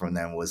there from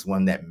them was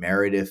one that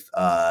Meredith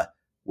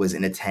was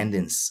in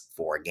attendance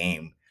for a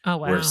game. Oh,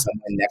 wow. Where someone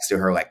next to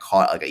her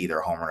caught either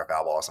a home run or a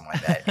foul ball or something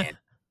like that,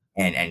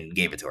 and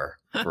gave it to her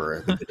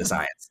for the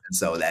science. And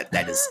so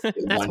that is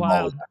one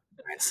ball.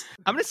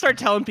 I'm gonna start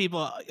telling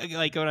people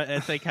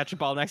if they catch a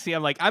ball next to you,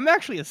 I'm like, I'm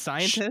actually a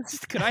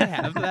scientist. Could I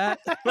have that?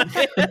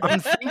 I'm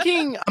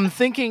thinking.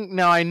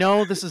 Now I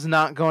know this is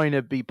not going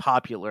to be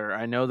popular.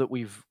 I know that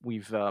we've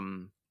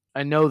come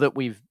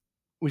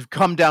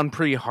down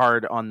pretty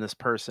hard on this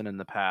person in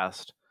the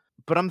past.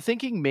 But I'm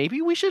thinking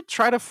maybe we should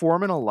try to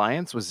form an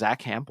alliance with Zach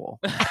Campbell.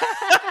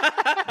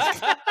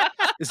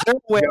 Is there a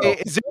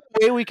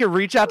way we could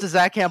reach out to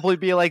Zach Campbell and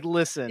be like,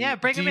 listen,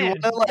 bring him in.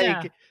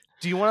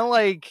 Do you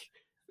want to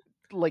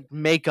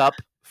make up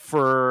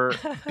for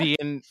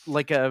being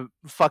a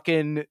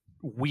fucking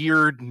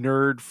weird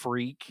nerd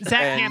freak?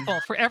 Zach Campbell,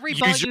 for every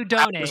ball you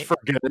donate,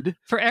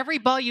 for every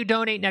ball you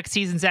donate next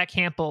season, Zach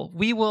Campbell,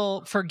 we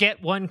will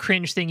forget one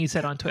cringe thing you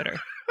said on Twitter.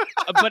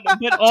 but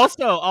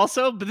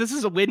also, this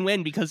is a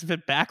win-win, because if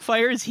it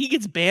backfires, he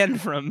gets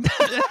banned from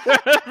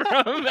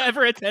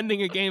ever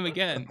attending a game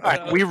again. All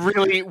right, we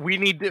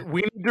need to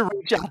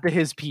reach out to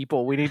his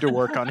people. We need to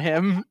work on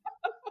him.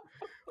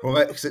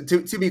 Well, so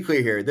to be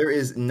clear here, there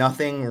is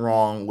nothing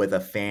wrong with a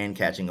fan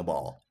catching a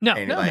ball. No,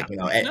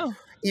 no.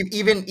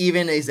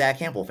 Even a Zach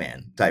Campbell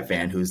type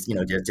fan who's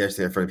just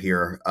there for the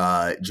pure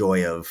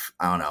joy of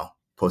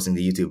posting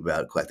to YouTube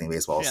about collecting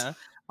baseballs. Yeah.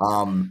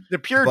 The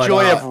pure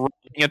joy of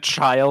robbing a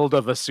child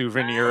of a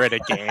souvenir at a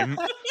game.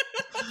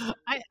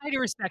 I do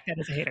respect that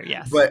as a hater,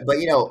 yes. But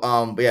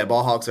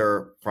ball hawks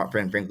are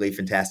frankly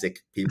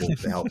fantastic people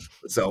to help.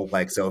 So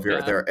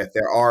if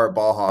there are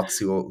ball hawks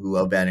who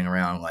love batting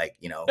around, hit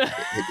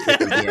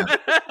the DM.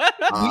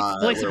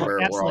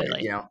 We're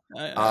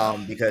all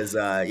because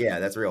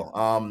that's real.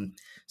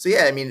 So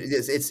yeah, I mean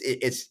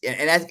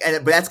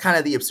but that's kind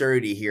of the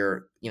absurdity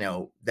here,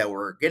 that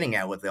we're getting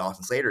at with the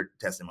Austin Slater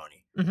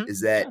testimony,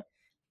 is that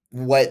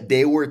what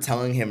they were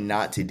telling him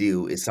not to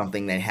do is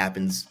something that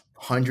happens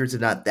hundreds, if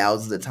not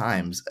thousands of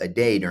times a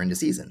day during the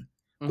season,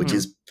 which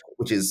is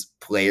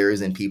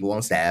players and people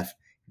on staff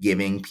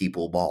giving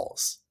people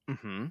balls,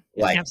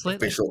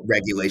 official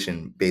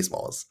regulation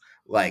baseballs.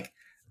 That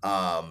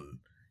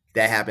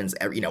happens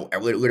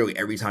literally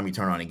every time you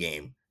turn on a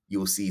game, you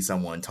will see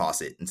someone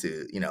toss it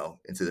into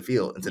the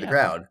field, into the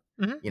crowd,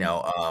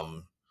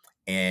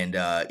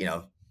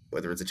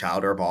 whether it's a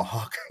child or a ball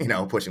hawk,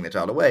 pushing the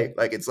child away.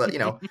 Like it's like,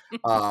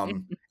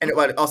 and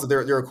but also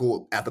there are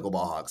cool ethical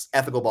ball hawks.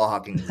 Ethical ball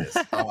hawking exists.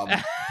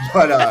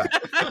 But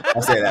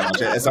I'll say that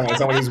much as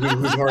someone who's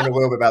learned a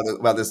little bit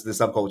about this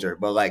subculture,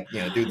 but like,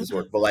 do this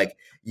work. But like,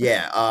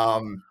 yeah,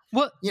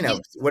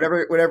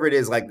 whatever it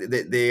is, like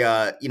they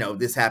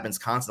this happens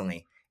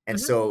constantly. And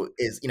so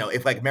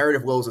if like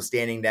Meredith Wills was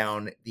standing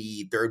down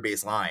the third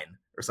base line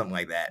or something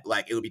like that,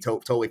 like it would be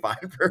totally fine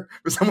for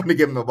someone to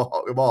give him the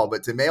ball,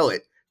 but to mail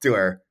it to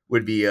her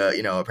would be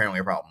apparently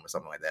a problem or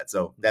something like that.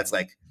 So that's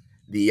like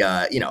the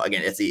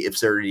again, it's the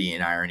absurdity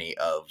and irony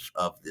of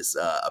this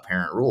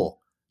apparent rule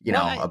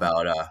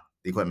about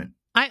the equipment.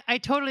 I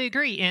totally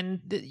agree.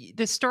 And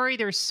the story,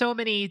 there's so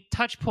many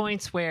touch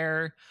points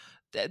where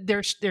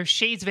there's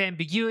shades of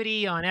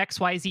ambiguity on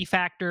XYZ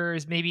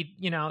factors. Maybe,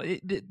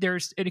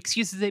 there's an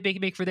excuses they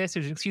make for this.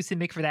 There's an excuse they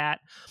make for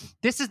that.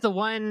 This is the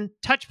one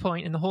touch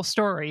point in the whole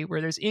story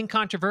where there's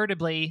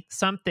incontrovertibly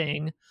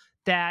something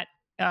that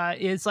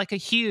is like a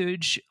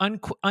huge,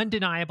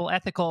 undeniable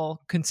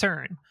ethical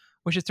concern,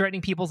 which is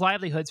threatening people's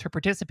livelihoods for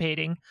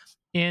participating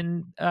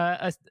in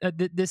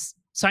this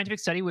scientific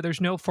study where there's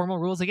no formal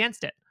rules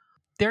against it.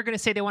 They're going to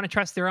say they want to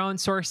trust their own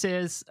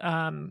sources.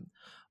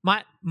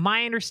 My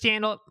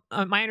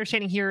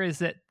understanding here is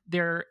that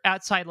their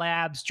outside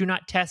labs do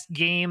not test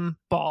game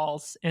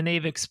balls, and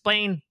they've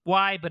explained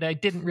why, but I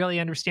didn't really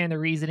understand the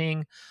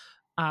reasoning.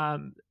 I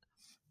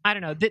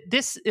don't know.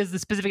 This is the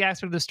specific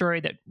aspect of the story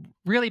that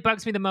really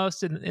bugs me the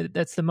most, and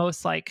that's the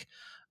most like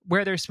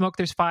where there's smoke,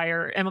 there's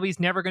fire. MLB's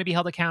never going to be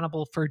held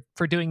accountable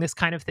for doing this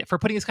kind of thing, for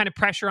putting this kind of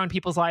pressure on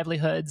people's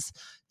livelihoods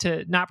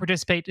to not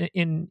participate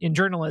in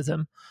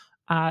journalism.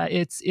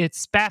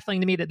 It's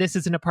baffling to me that this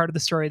isn't a part of the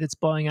story that's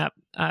blowing up.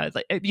 All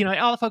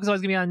the focus is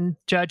always going to be on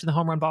Judge and the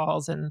home run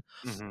balls and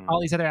all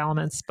these other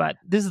elements, but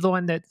this is the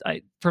one that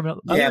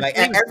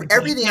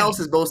everything else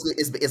is mostly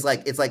is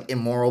like it's like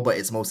immoral, but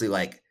it's mostly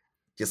like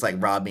just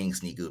like Rob being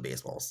sneaky with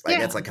baseballs. Like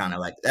that's like kind of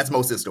like that's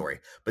most of the story,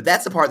 but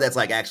that's the part that's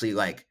like actually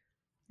like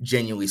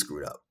genuinely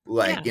screwed up.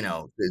 Like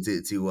to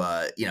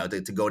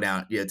go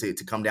down,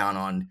 to come down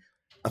on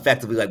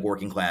effectively like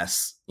working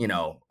class,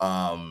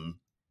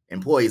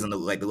 employees on the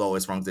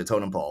lowest rungs of the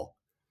totem pole,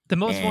 the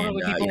most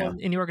vulnerable people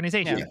in the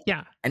organization.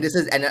 Yeah. And this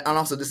is and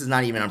also this is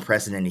not even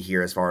unprecedented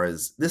here as far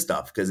as this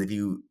stuff, because if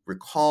you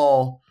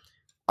recall,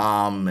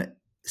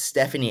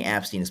 Stephanie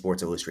Apstein of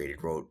Sports Illustrated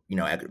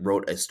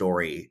wrote a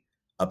story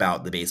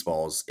about the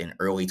baseballs in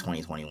early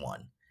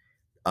 2021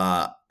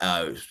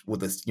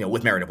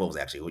 with Meredith Wills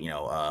actually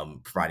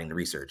providing the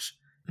research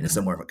in a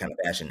similar kind of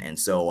fashion. And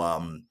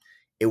so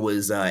it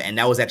was and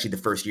that was actually the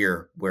first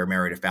year where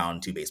Meredith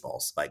found two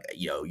baseballs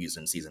used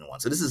in season 1.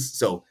 So this is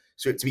so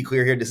to be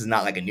clear here, this is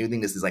not like a new thing.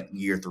 This is like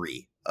year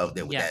 3 of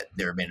that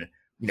there have been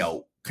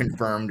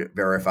confirmed,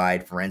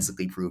 verified,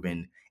 forensically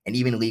proven, and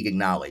even league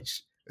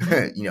acknowledged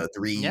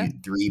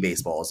three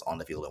baseballs on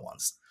the field at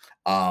once.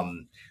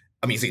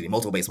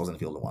 Multiple baseballs in the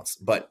field at once.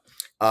 But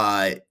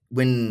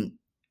when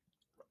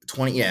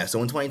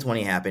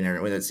 2020 happened,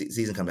 or when the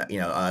season comes out,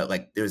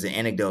 there's an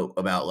anecdote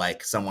about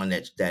like someone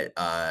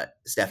that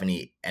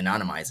Stephanie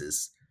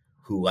anonymizes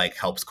who like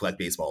helps collect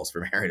baseballs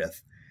for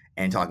Meredith,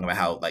 and talking about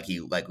how like he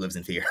like lives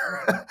in fear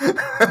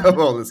of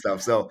all this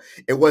stuff. So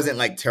it wasn't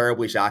like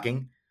terribly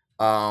shocking,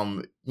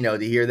 to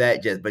hear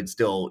that, but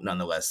still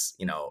nonetheless,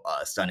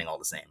 stunning all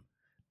the same.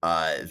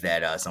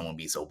 That someone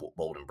be so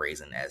bold and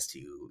brazen as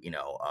to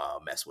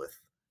mess with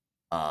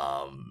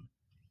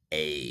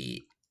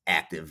a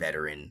active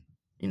veteran,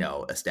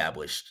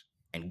 established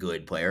and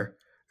good player.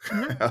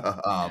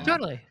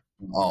 Totally.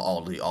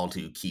 All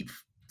to keep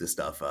this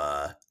stuff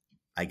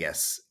I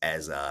guess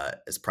as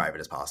private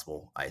as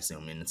possible, I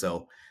assume. And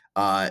so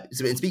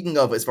and speaking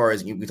of, as far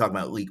as we talk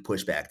about league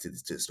pushback to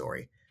the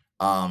story,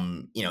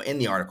 in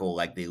the article,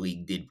 like the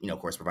league did of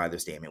course provide their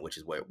statement, which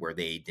is where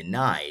they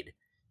denied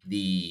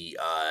the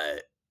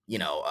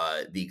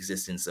the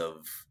existence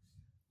of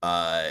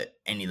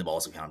any of the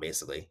balls we found,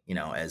 basically,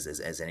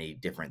 as any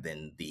different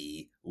than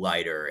the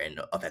lighter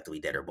and effectively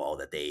deader ball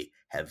that they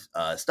have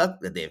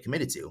that they have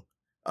committed to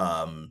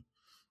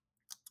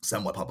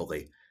somewhat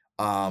publicly.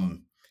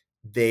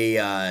 They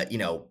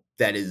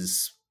that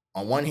is,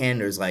 on one hand,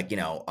 there's like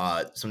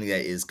something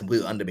that is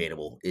completely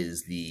undebatable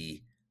is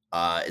the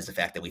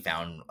fact that we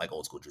found like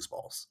old school juice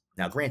balls.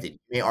 Now, granted, you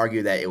may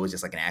argue that it was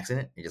just like an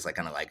accident. It just like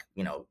kind of like,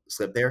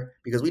 slipped there,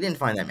 because we didn't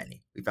find that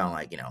many. We found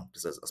like,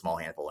 just a small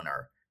handful in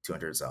our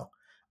 200 or so.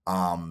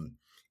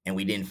 And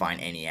we didn't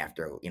find any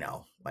after,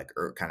 like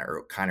kind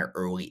of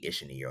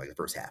early-ish in the year, like the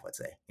first half, let's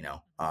say,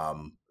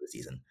 the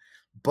season.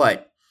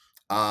 But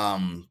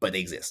they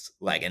exist,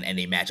 like, and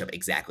they match up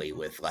exactly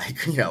with like,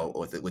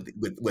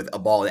 with a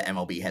ball that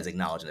MLB has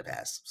acknowledged in the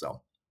past.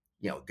 So,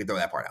 could throw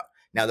that part out.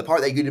 Now, the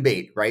part that you could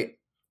debate, right?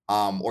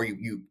 Or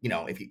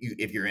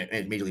if you're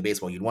in Major League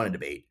Baseball, you'd want to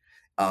debate,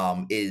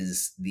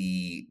 is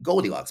the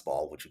Goldilocks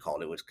ball, which we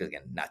called it, which,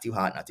 again, not too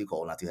hot, not too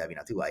cold, not too heavy,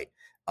 not too light.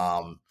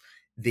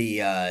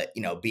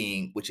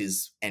 Which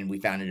is, and we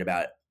found it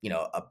about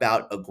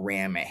a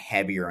gram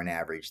heavier on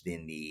average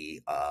than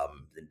the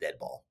dead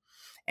ball.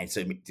 And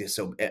so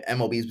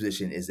MLB's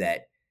position is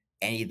that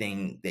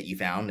anything that you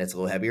found that's a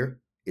little heavier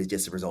is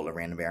just a result of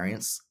random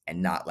variance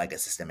and not like a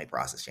systemic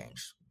process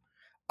change.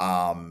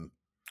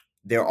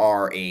 There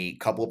are a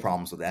couple of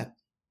problems with that.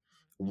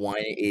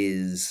 One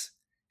is,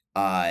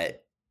 again,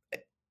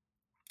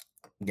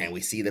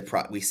 we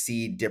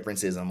see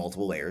differences on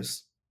multiple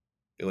layers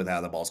with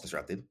how the ball's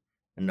constructed.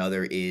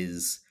 Another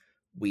is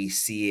we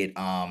see it,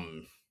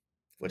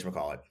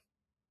 whatchamacallit,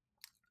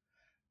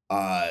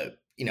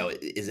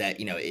 is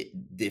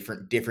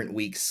that, different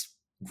weeks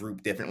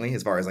group differently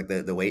as far as like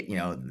the weight,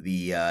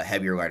 the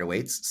heavier, lighter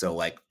weights. So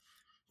like,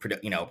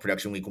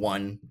 production week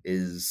 1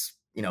 is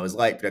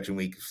light, production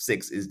week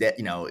 6 is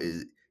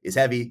is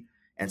heavy,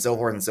 and so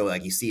forth. And so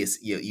like you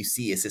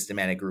see a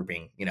systematic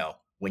grouping,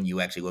 when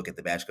you actually look at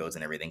the batch codes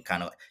and everything,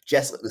 kind of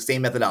just the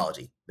same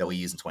methodology that we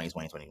use in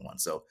 2020, 2021.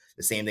 So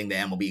the same thing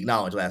that MLB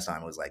acknowledged last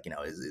time was like,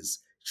 is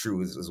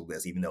true as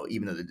this, even though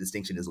the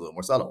distinction is a little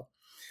more subtle.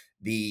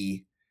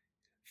 The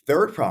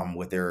third problem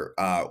with their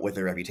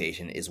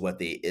reputation is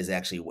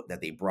that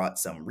they brought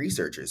some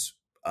researchers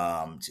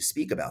to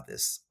speak about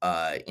this,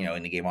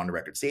 and they gave on the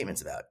record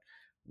statements about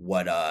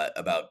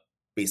about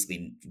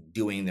basically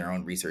doing their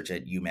own research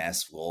at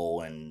UMass Lowell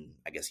and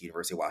I guess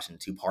University of Washington,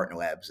 2 partner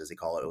labs, as they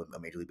call it, with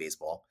Major League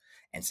Baseball,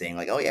 and saying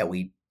like, oh yeah,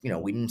 we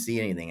didn't see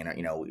anything, and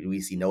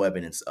we see no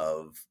evidence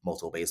of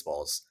multiple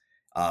baseballs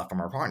from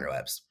our partner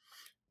labs.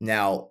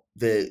 Now,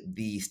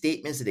 the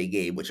statements that they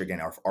gave, which again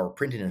are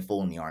printed in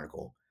full in the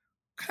article,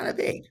 kind of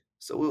vague.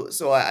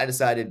 So I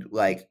decided,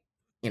 like,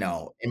 in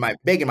my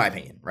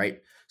opinion,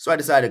 right? So I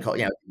decided to call,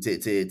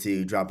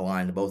 to drop a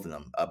line to both of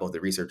them, both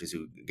the researchers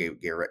who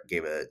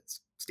gave a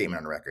statement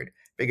on the record.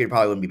 Figured it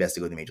probably wouldn't be best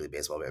to go to Major League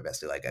Baseball, but best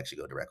to like actually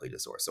go directly to the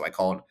source. So I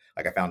called,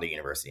 like, I found the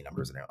university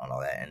numbers and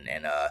all that,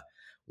 and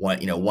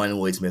one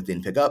Lloyd Smith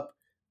didn't pick up.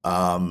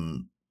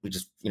 We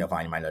just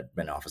fine, he might have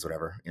been in office,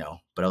 whatever,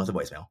 but I left a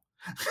voicemail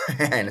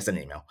and I sent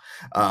an email.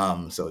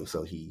 So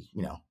he,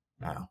 I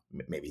don't know,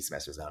 maybe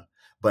semester's done.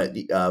 But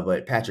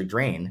Patrick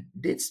Drain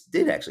did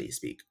actually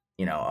speak,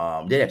 did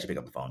actually pick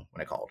up the phone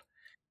when I called.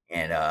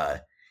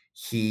 And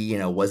he,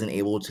 wasn't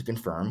able to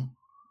confirm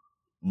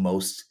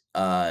most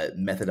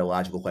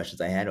methodological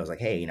questions I had. I was like,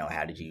 hey,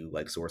 how did you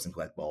like source and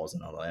collect balls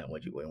and all that?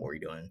 What were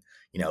you doing?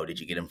 Did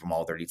you get them from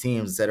all 30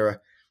 teams, etc.?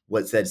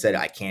 What said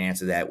I can't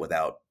answer that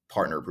without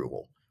partner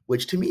approval,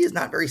 which to me is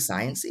not very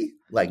sciencey,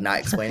 like not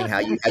explaining how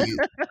you came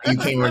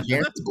to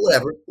answers,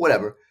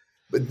 whatever.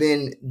 But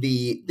then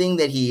the thing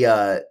that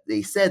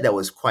they said that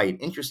was quite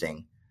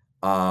interesting,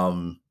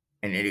 and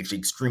it's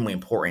extremely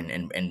important,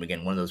 and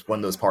again one of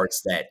those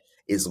parts that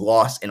is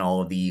lost in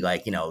all of the,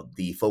 like,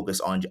 the focus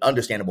on,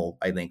 understandable,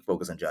 I think,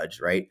 focus on Judge,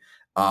 right?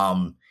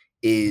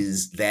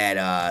 Is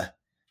that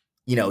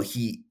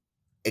he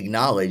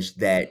acknowledged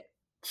that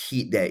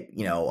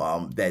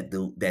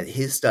that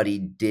his study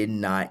did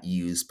not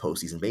use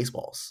postseason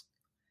baseballs.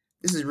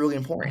 This is really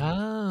important.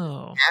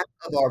 Oh, half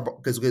of our,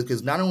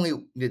 because not only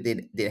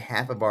did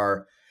half of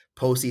our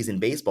postseason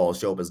baseballs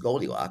show up as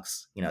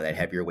Goldilocks, that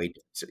heavier weight,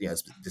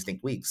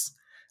 distinct weeks.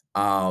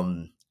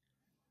 No,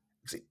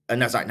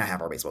 sorry, not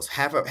half our baseballs.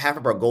 Half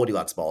of our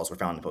Goldilocks balls were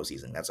found in the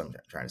postseason. That's what I'm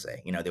trying to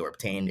say. They were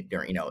obtained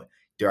during,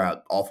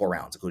 throughout all 4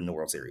 rounds, including the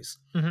World Series.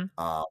 Mm-hmm.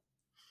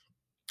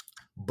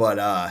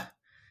 But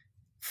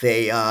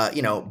they,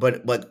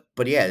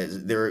 but yeah,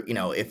 they're,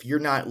 if you're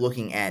not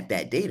looking at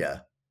that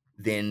data,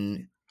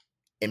 then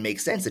it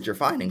makes sense that your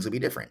findings will be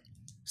different.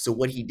 So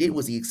what he did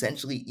was he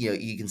essentially,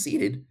 he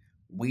conceded,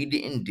 we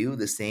didn't do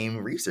the same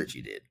research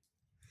you did.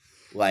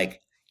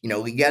 Like,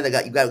 you gotta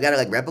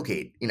like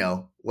replicate,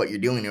 what you're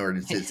doing in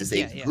order to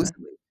say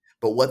conclusively.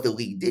 But what the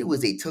league did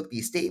was they took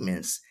these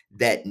statements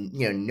that,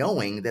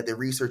 knowing that the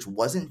research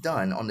wasn't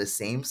done on the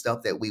same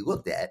stuff that we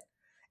looked at,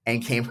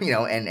 and came,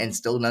 and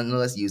still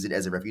nonetheless use it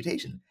as a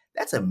refutation.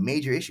 That's a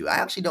major issue. I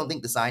actually don't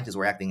think the scientists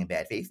were acting in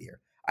bad faith here.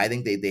 I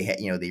think they had,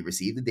 they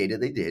received the data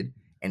they did,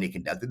 and they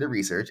conducted the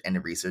research, and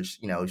the research,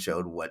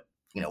 showed what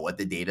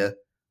the data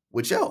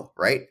would show,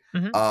 right?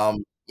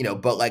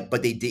 Mm-hmm.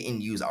 But they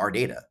didn't use our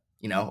data,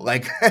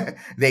 like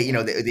they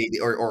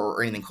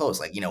or anything close.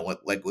 Like,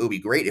 like it would be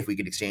great if we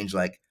could exchange,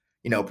 like,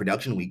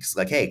 production weeks.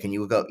 Like, hey, can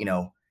you look up,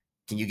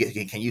 can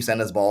you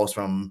send us balls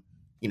from,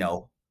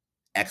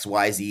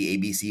 XYZ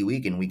ABC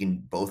week, and we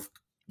can both,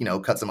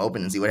 cut some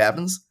open and see what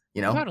happens,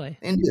 Totally.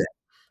 And do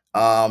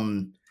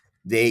that.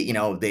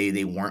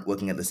 They weren't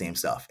looking at the same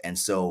stuff. And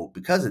so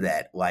because of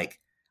that, like,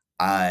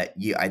 I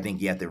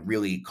think you have to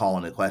really call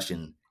into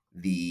question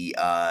the,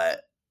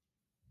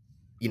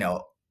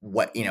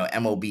 what,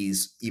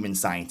 MLB's even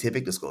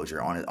scientific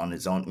disclosure on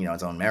its own,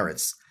 its own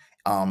merits.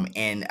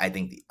 And I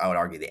think I would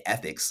argue the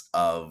ethics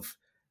of,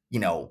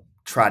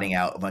 trotting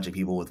out a bunch of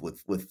people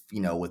with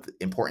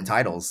important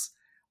titles,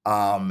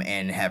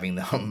 and having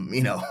them,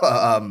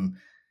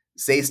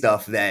 say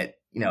stuff that,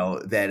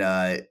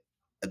 that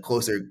a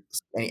closer,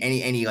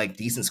 any like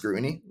decent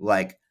scrutiny,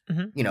 like,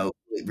 mm-hmm.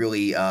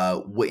 Really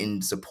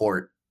wouldn't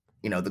support,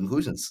 the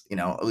conclusions,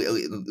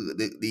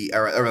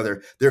 or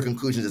rather their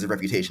conclusions as a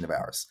refutation of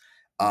ours.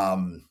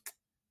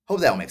 Hope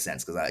that will make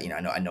sense, because I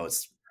know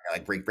it's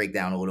like break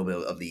down a little bit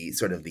of the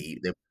sort of the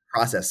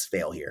process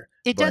fail here.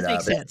 It does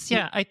make sense.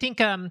 Yeah. I think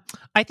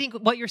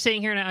what you're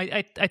saying here,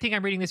 and I think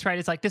I'm reading this right,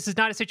 is like, this is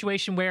not a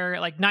situation where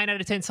like 9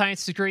 out of 10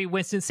 science degree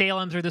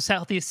Winston-Salem's are the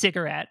healthiest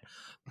cigarette,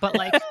 but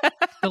like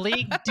the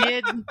league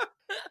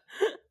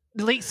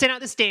sent out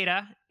this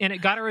data and it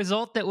got a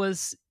result that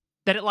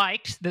it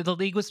liked, that the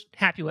league was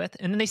happy with,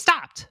 and then they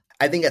stopped.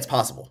 I think that's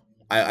possible.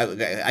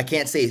 I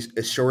can't say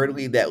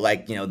assuredly that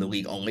like, the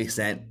league only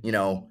sent,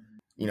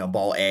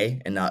 ball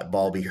A and not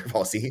ball B or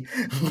ball C.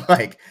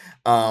 Like,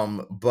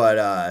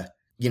 but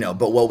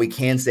what we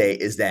can say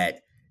is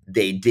that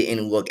they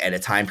didn't look at a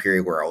time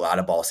period where a lot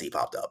of ball C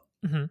popped up.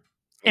 Mm-hmm.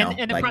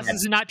 And the process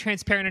is not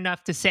transparent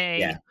enough to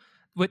say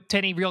to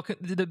any real,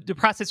 the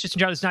process just in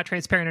general is not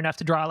transparent enough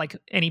to draw like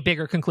any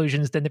bigger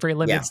conclusions than the very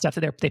limited stuff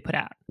that they put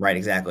out. Right.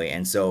 Exactly.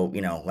 And so,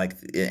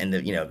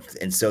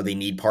 and so they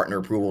need partner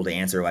approval to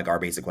answer like our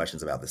basic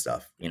questions about this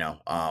stuff, and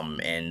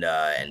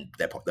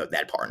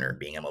that partner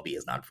being MLB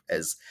is not,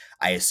 as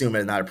I assume,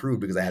 is not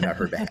approved because I have not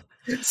heard back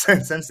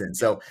since then.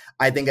 So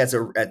I think that's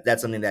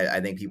something that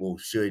I think people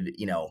should,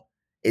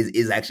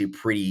 is actually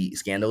pretty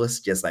scandalous,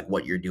 just like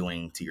what you're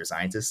doing to your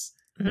scientists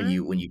when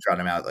you trot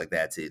them out like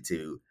that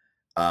to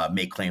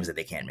make claims that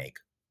they can't make.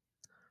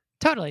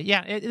 Totally.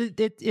 Yeah.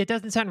 It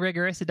doesn't sound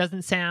rigorous. It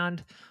doesn't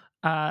sound,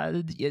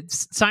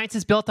 science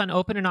is built on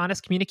open and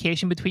honest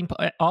communication between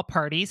all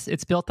parties.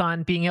 It's built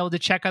on being able to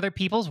check other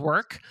people's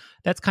work.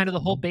 That's kind of the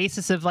whole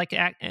basis of like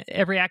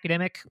every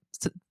academic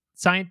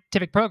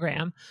scientific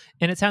program.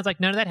 And it sounds like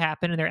none of that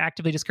happened, and they're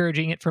actively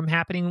discouraging it from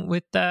happening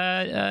with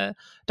Dr.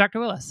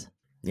 Willis.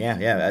 Yeah.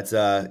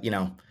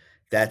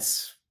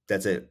 That's,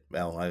 that's it.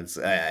 Well,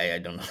 I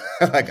don't know.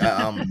 Like,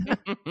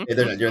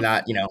 they're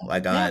not,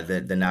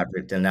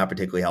 they're not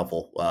particularly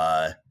helpful,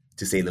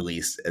 to say the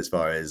least, as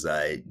far as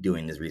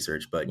doing this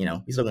research. But you're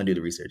still going to do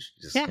the research.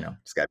 Just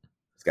got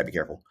to be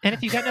careful. And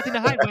if you got nothing to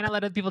hide, why not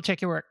let other people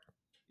check your work?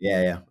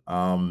 Yeah.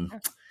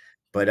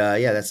 But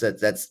that's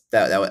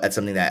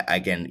something that,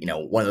 again,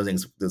 one of those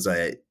things. There's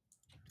a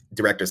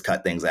director's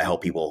cut things that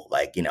help people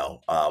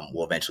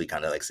will eventually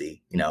kind of like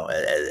see,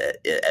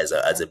 as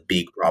a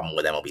big problem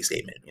with MLB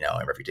statement,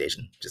 and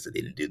reputation, just that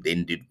they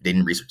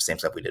didn't research the same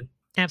stuff we did.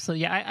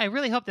 Absolutely. Yeah. I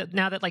really hope that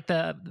now that like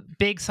the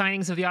big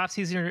signings of the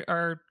offseason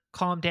are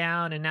calmed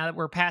down, and now that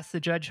we're past the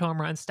Judge home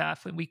run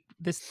stuff, and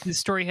this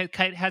story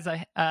has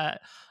a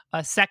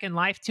second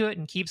life to it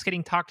and keeps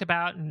getting talked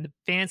about, and the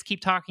fans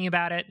keep talking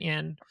about it.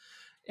 And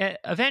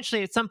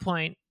eventually at some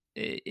point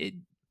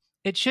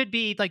it should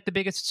be like the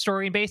biggest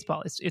story in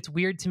baseball. It's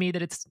weird to me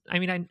that it's, I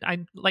mean, I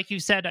like you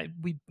said,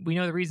 we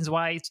know the reasons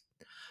why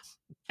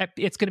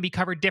it's going to be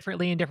covered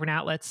differently in different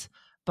outlets,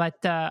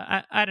 but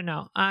I don't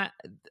know. I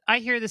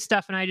hear this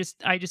stuff and I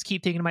just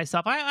keep thinking to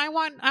myself, I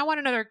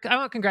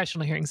want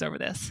congressional hearings over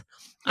this.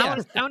 Yeah.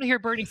 I want to hear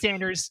Bernie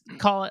Sanders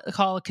call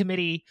a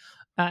committee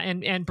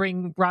and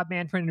bring Rob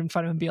Manfred in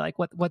front of him and be like,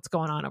 what's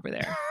going on over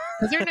there?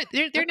 Because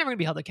they're never going to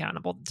be held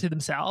accountable to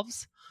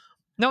themselves.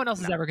 No one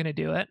else is ever going to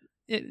do it.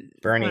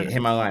 Bernie,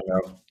 hit my line,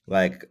 bro.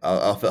 Like,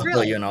 I'll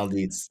fill you in all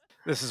deeds.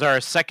 This is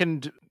our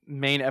second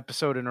main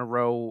episode in a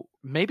row,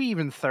 maybe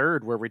even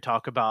third, where we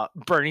talk about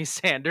Bernie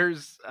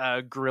Sanders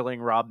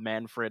grilling Rob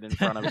Manfred in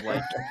front of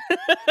like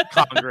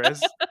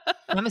Congress.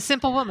 I'm a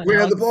simple woman.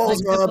 Where are the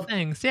balls, Rob?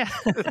 Things, yeah.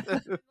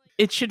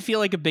 It should feel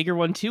like a bigger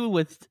one too,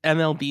 with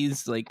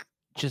MLB's like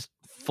just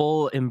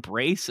full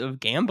embrace of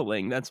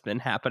gambling that's been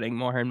happening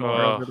more and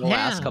more over the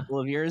last couple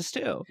of years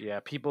too. Yeah,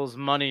 people's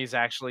money's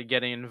actually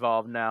getting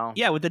involved now.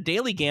 Yeah, with the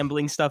daily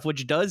gambling stuff,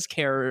 which does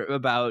care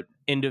about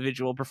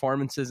individual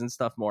performances and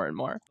stuff more and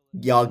more.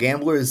 Y'all,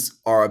 gamblers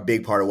are a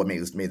big part of what made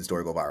the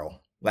story go viral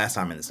last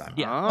time and this time.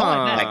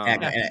 Yeah.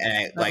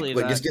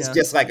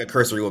 Just like a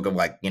cursory look of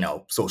like,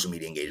 social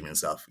media engagement and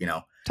stuff,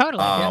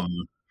 Totally.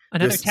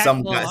 Another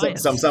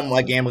some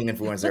like gambling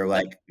influencer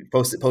like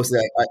posted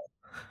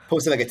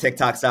like a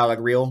TikTok style like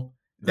reel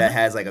that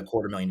has like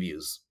 250,000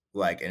 views,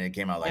 like, and it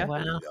came out like a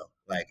week ago.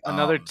 Like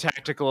another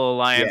tactical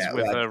alliance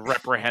with a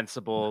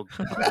reprehensible.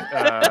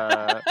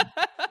 But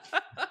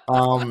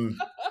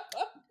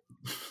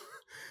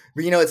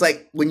it's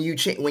like when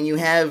you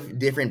have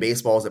different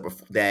baseballs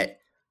that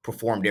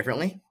perform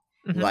differently,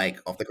 like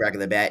off the crack of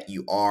the bat,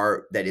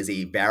 that is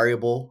a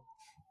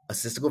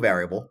statistical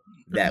variable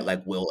that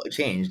like will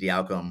change the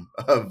outcome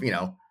of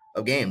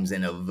games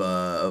and of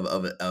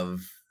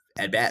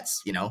at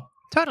bats,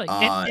 Totally.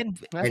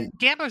 And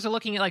gamblers are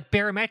looking at like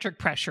barometric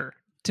pressure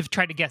to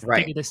try to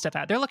figure this stuff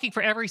out. They're looking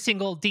for every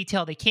single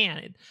detail they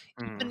can.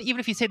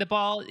 Even if you say the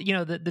ball,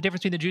 the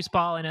difference between the juice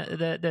ball and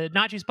the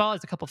not juice ball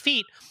is a couple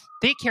feet,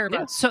 they care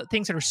about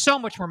things that are so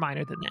much more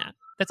minor than that.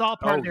 That's all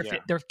part of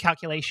their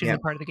calculation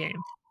and part of the game.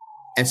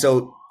 And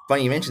so,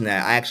 funny you mentioned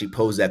that. I actually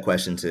posed that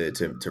question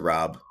to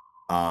Rob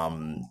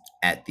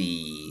at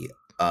the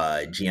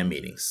GM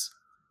meetings.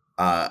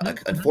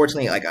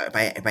 Unfortunately, like if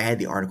I had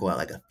the article at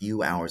like a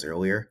few hours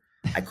earlier,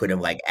 I could have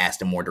like asked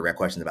him more direct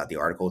questions about the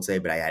article today,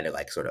 but I had to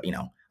like sort of,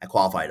 I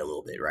qualified a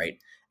little bit, right?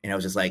 And I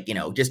was just like,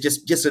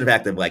 just to the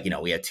fact of like,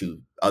 we had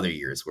 2 other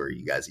years where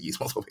you guys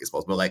used multiple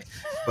baseballs,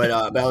 but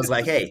I was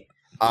like, hey,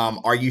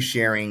 are you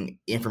sharing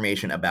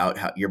information about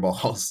how your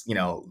balls,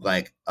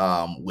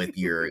 with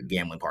your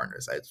gambling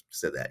partners? I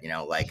said that,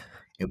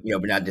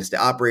 but not just the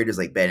operators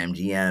like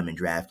BetMGM and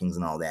DraftKings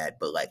and all that,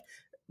 but like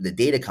the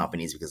data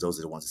companies, because those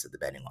are the ones that set the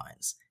betting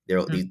lines.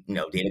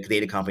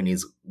 Data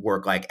companies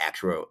work like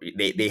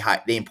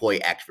they employ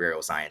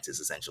actuarial scientists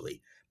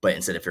essentially, but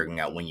instead of figuring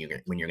out when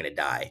you're going to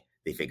die,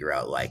 they figure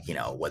out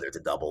whether it's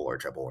a double or a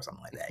triple or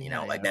something like that.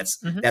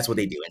 That's what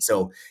they do. And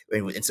so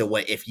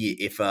what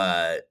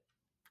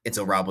and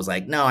so Rob was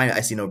like, no, I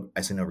see no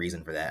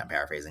reason for that. I'm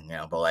paraphrasing,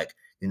 but like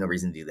there's no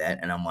reason to do that.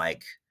 And I'm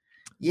like,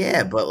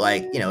 yeah, but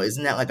like,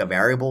 isn't that like a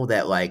variable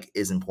that like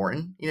is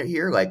important,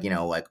 here, like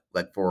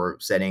for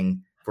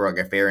setting for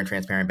like a fair and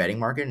transparent betting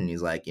market? And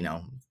he's like,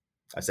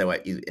 I've said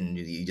what you, and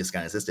you just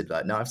kind of insisted,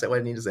 but no, I've said what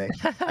I need to say.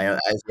 I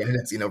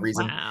see no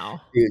reason.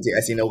 Wow.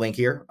 I see no link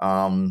here.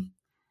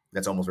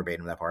 That's almost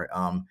verbatim, that part.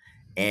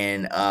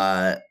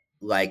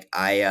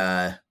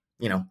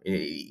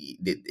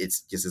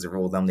 It's just as a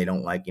rule of thumb, they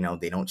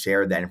don't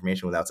share that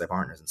information with outside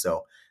partners. And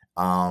so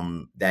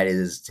that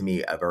is to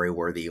me a very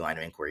worthy line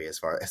of inquiry as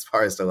far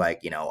as to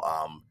like,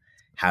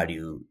 how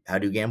do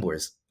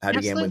gamblers, not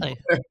just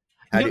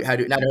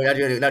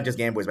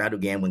gamblers, but how do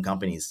gambling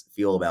companies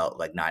feel about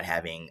like not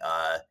having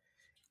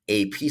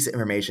a piece of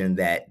information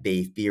that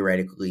they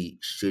theoretically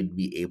should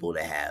be able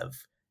to have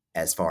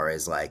as far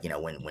as like,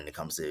 when it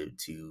comes to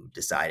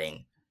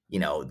deciding,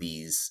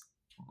 these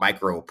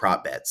micro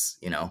prop bets,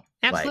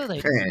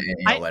 Absolutely.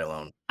 Let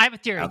alone. I have a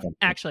theory,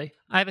 actually.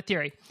 I have a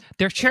theory.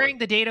 They're sharing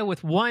the data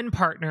with one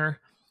partner,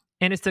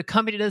 and it's the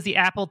company that does the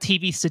Apple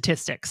TV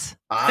statistics.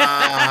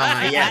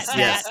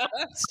 Yes.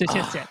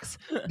 Statistics.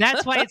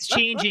 That's why it's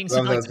changing.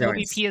 So like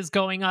OBP is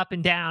going up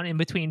and down in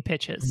between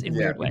pitches in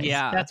weird ways.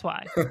 Yeah. That's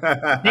why.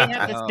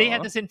 They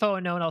have this info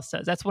and no one else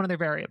does. That's one of their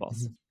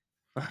variables.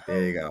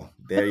 There you go.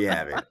 There you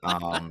have it.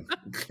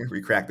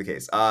 We cracked the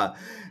case.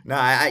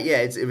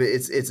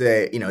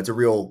 It's a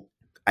real.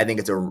 I think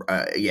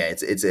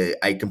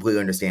I completely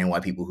understand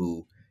why people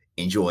who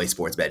enjoy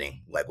sports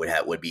betting like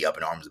would be up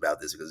in arms about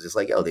this, because it's just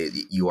like,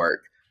 you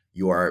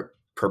are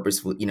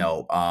purposefully,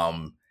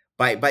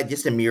 by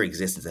just the mere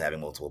existence of having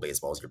multiple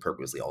baseballs, you're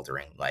purposely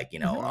altering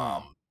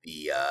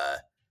the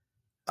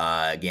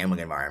gambling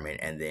environment,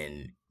 and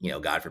then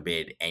God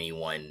forbid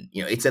anyone,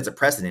 it sets a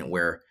precedent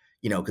where.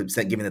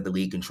 Given that the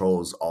league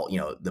controls all,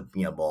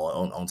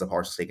 ball owns a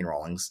partial stake in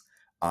Rawlings,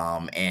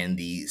 and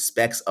the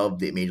specs of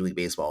the Major League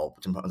Baseball,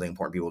 which is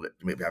important people to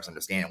perhaps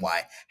understand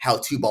how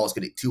two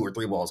or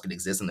three balls could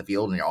exist in the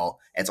field, and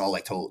it's all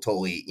like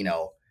totally,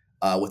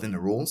 within the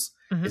rules.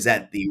 Mm-hmm. Is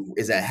that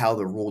how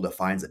the rule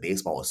defines that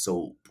baseball is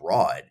so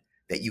broad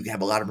that you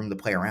have a lot of room to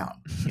play around?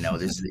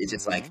 It's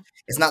just like,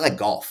 it's not like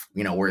golf,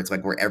 where it's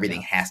like where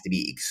everything has to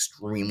be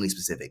extremely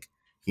specific,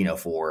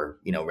 for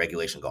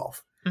regulation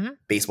golf. Mm-hmm.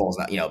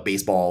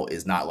 Baseball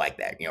is not like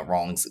that.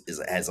 Rawlings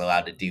has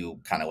allowed to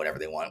do kind of whatever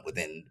they want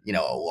within,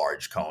 a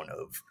large cone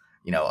of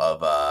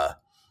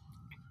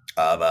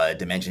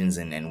dimensions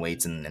and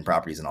weights and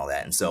properties and all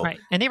that. And so, right.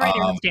 And they write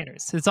their own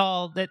standards. It's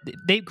all that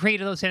they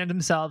created those standards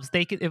themselves.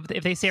 They could,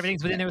 if they say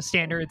everything's within those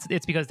standards,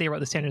 it's because they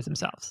wrote the standards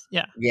themselves.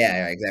 Yeah.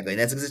 Yeah, exactly.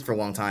 And that's existed for a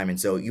long time. And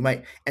so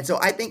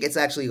I think it's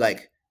actually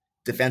like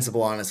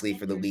defensible, honestly,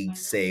 for the league to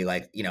say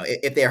like,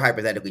 if they're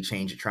hypothetically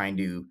trying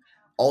to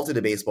alter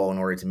the baseball in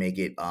order to make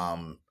it,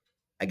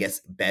 I guess,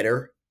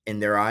 better in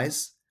their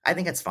eyes. I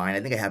think that's fine. I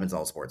think it happens in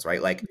all sports,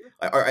 right? Like,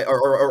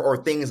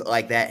 or things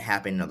like that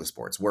happen in other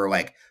sports where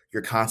like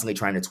you're constantly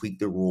trying to tweak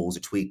the rules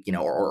or tweak,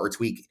 or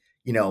tweak,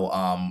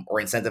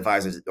 or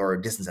incentivize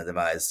or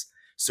disincentivize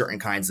certain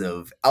kinds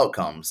of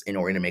outcomes in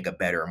order to make a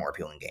better, more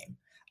appealing game.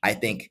 I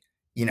think,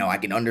 I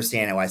can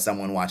understand why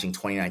someone watching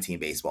 2019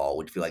 baseball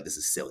would feel like this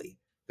is silly.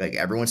 Like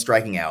everyone's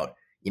striking out,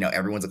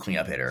 everyone's a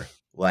cleanup hitter.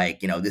 Like,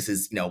 this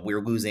is,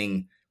 we're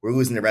losing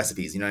the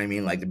recipes. You know what I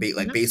mean? Like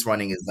base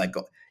running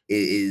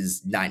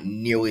is not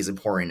nearly as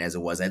important as it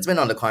was. And it's been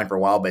on decline for a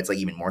while, but it's like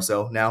even more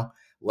so now.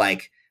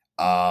 Like,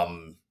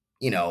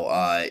 you want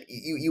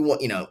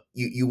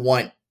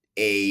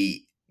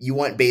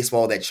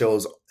baseball that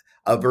shows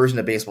a version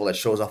of baseball that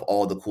shows off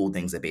all the cool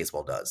things that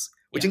baseball does,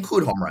 which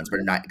include home runs,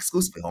 but not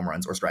exclusively home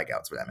runs or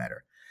strikeouts for that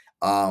matter.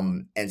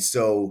 And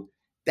so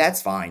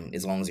that's fine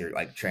as long as you're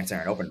like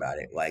transparent and open about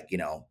it. Like,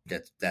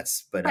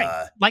 that's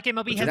right. Like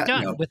MLB has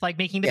done with like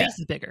making the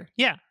bases bigger.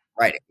 Yeah.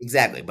 Right.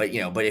 Exactly. But,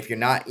 but if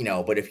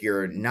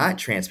you're not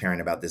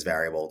transparent about this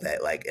variable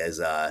that like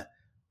is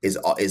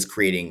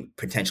creating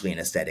potentially an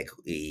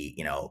aesthetically,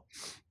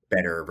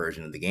 better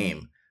version of the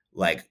game,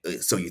 like,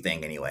 so you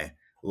think anyway,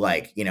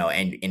 like,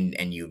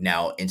 and you've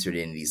now entered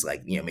in these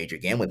like, major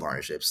gambling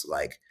partnerships.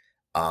 Like,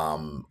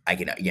 I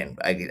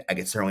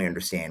can certainly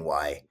understand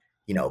why,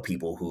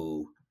 people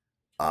who,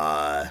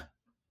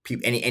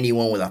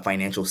 anyone with a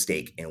financial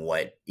stake in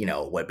what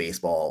a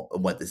baseball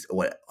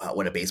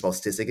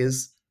statistic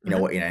is, and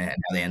how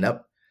they end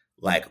up,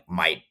 like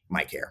might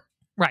care.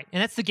 Right,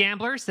 and that's the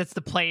gamblers, that's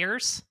the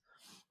players,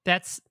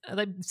 that's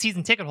the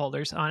season ticket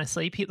holders.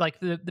 Honestly, like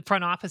the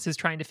front office is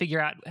trying to figure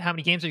out how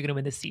many games are you going to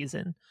win this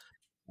season.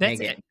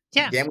 That's it.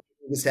 Yeah, gambling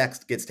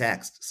gets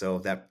taxed. So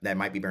that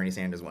might be Bernie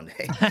Sanders one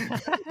day.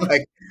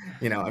 Like,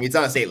 you know, I mean, it's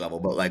on a state level,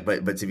 but like,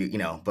 but to be, you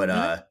know,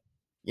 but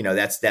you know,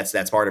 that's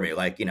part of it.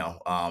 Like, you know,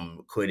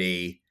 could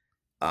a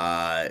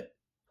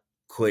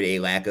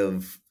lack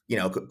of, you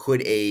know,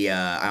 could a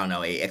I don't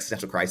know, a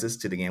existential crisis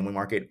to the gambling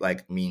market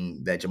like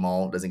mean that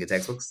Jamal doesn't get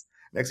textbooks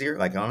next year?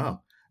 Like, I don't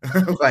know.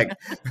 Like,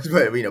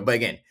 but you know, but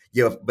again,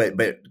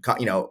 but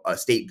you know,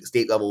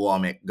 state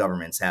level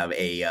governments have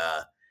a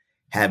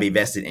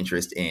vested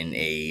interest in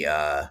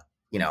a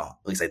you know,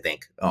 at least I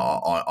think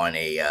on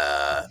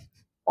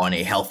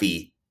a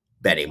healthy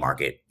betting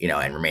market, you know,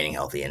 and remaining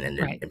healthy, and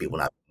people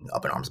not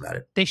up in arms about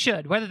it. They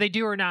should. Whether they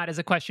do or not is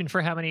a question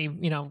for how many,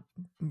 you know,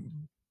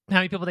 how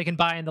many people they can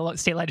buy in the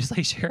state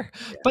legislature.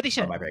 Yeah, but they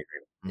should.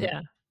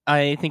 Yeah,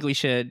 I think we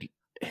should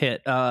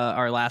hit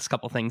our last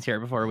couple things here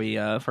before we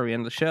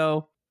end the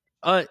show.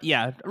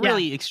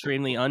 Really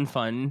extremely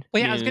unfun.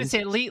 Well, yeah, news. I was going to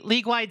say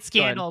league-wide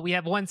scandal. We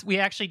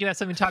actually do have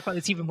something to talk about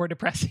that's even more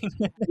depressing.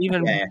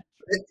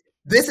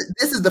 This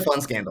is the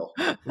fun scandal.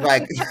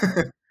 Like,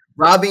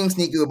 robbing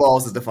sneaky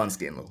balls is the fun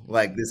scandal.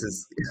 Like, this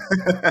is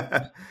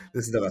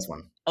the best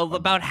one.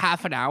 About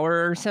half an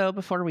hour or so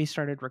before we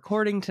started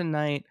recording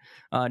tonight,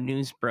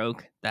 news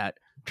broke that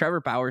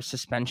Trevor Bauer's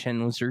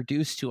suspension was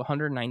reduced to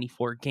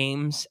 194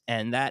 games,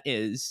 and that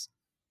is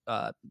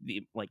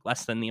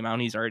less than the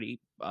amount he's already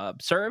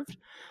served.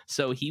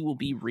 So he will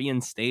be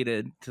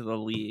reinstated to the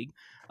league.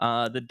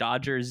 The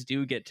Dodgers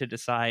do get to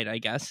decide, I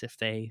guess, if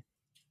they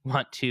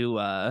want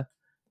to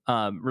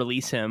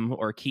release him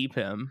or keep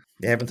him.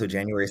 They have until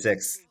January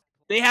 6th.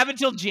 They have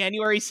until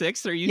January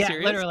 6th? Are you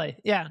serious? Literally.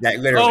 Yeah.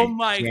 Literally. Oh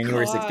my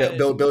January God.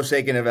 6th. Bill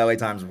Shaken of LA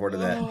Times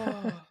reported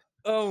that.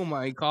 Oh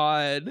my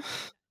God.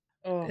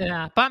 Oh.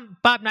 Yeah.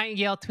 Bob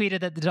Nightingale tweeted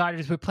that the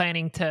Dodgers were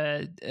planning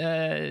to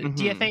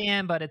DFA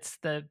him, but it's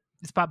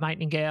Bob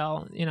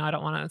Nightingale. You know, I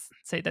don't want to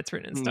say that's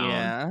written in stone.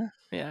 Yeah.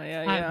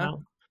 I don't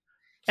know.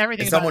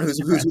 Everything. As someone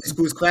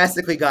who's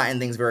classically gotten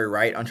things very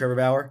right on Trevor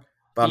Bauer,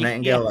 Bob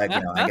Nightingale, like, you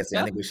know, I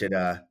think we should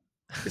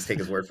just take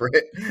his word for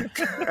it.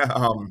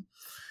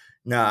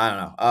 No, I don't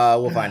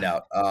know. We'll find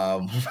out.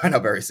 We'll find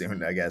out very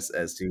soon, I guess,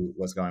 as to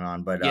what's going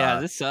on. But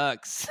this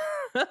sucks.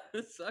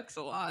 This sucks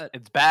a lot.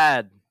 It's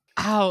bad.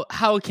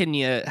 How can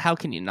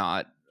you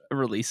not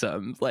release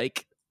him?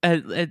 Like,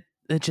 it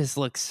just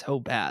looks so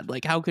bad.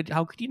 Like, how could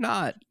you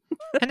not?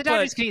 And the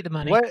Dodgers could eat the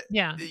money. What?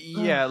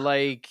 Yeah.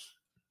 Like,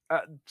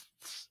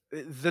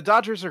 the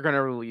Dodgers are going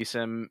to release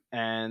him,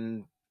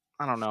 and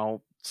I don't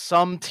know,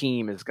 some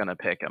team is going to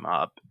pick him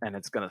up, and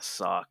it's going to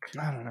suck.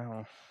 I don't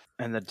know.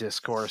 And the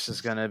discourse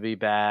is going to be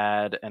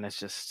bad, and it's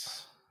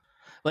just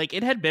like,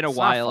 it had been a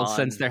while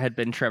since there had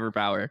been Trevor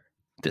Bauer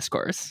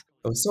discourse.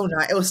 It was so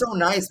nice. It was so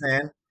nice,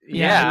 man.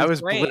 Yeah, I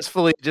was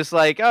blissfully just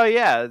like, oh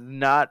yeah,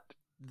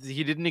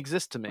 he didn't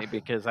exist to me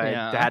because I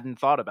hadn't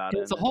thought about it.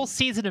 It was a whole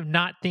season of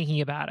not thinking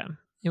about him.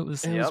 It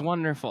was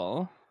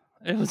wonderful.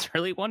 It was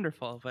really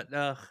wonderful. But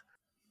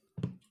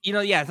you know,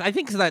 I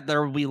think that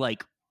there will be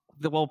like,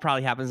 what will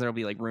probably happen is there will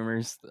be like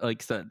rumors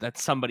like that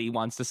somebody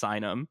wants to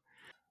sign him.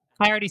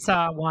 I already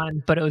saw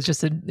one, but it was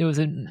a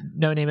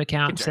no-name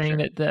account saying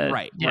that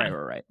right. I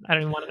don't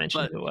even want to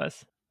mention who it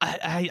was.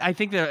 I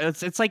think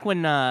that it's like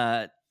when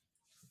I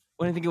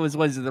think it was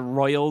the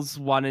Royals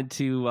wanted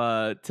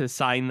to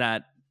sign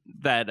that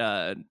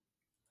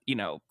you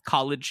know,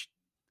 college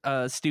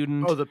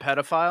student. Oh, the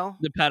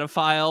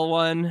pedophile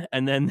one,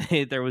 and then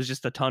there was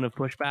just a ton of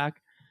pushback.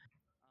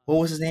 What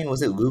was his name?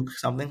 Was it Luke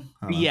something?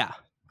 Yeah,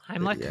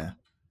 Heimlich.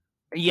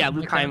 Yeah,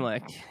 Luke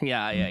Heimlich.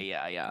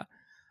 Yeah.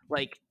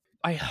 Like,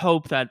 I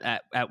hope that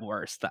at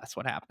worst that's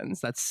what happens.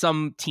 That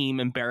some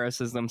team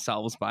embarrasses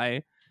themselves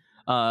by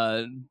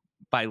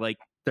like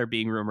there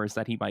being rumors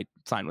that he might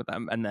sign with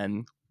them, and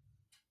then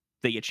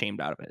they get shamed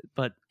out of it.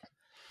 But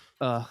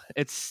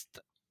it's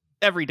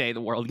every day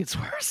the world gets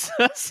worse.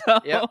 So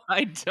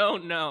I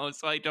don't know.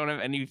 So I don't have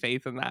any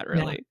faith in that,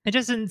 really. Yeah. It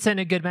doesn't send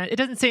a good it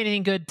doesn't say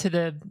anything good to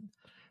the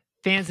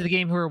fans of the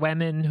game who are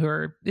women who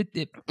are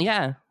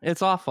Yeah,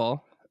 it's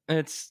awful.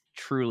 It's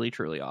truly,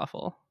 truly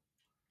awful.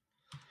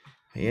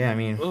 Yeah, I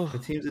mean, the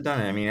teams have done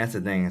it. I mean, that's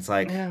the thing. It's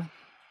like,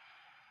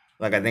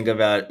 like, I think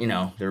about, you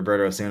know, the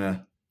Roberto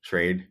Osuna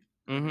trade.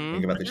 Mm-hmm.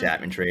 Think about the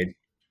Chapman trade.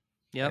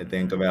 Yeah. I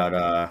think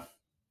about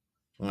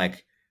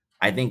like,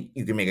 I think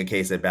you can make a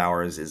case that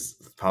Bowers is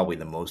probably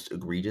the most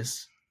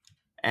egregious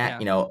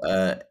acts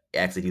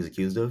that he was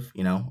accused of.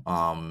 You know,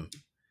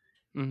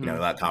 you know,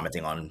 without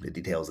commenting on the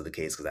details of the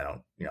case because I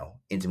don't, you know,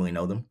 intimately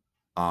know them.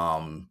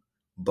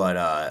 But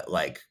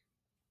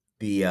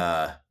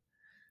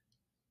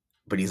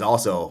he's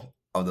also,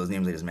 of those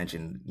names I just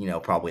mentioned, you know,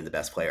 probably the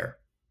best player,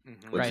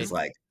 which is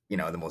like, you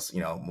know, the most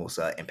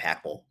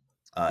impactful.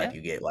 If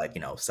you get like, you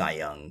know, Cy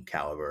Young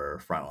caliber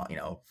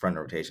front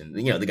rotation,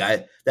 you know, the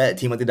guy that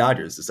team with the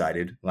Dodgers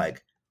decided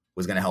like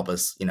was going to help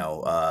us, you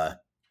know,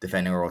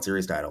 defending a World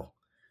Series title.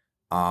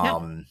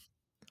 And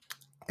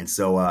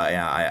so,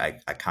 I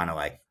kind of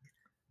like,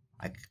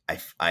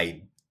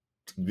 I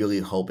really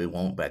hope it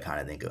won't, but I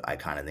kind of think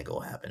it will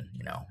happen,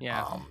 you know?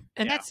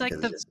 And that's like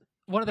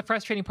one of the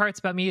frustrating parts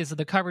about me is that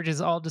the coverage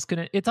is all just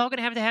gonna have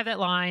to have that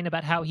line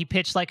about how he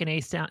pitched like an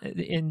ace down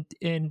in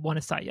won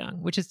a Cy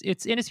Young, which is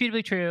it's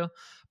indisputably true,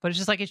 but it's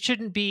just like it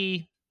shouldn't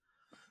be.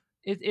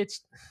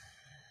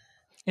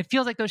 It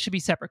feels like those should be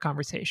separate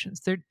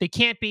conversations. They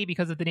can't be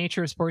because of the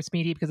nature of sports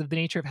media, because of the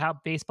nature of how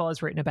baseball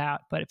is written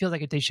about. But it feels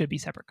like they should be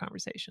separate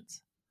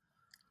conversations.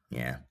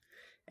 Yeah,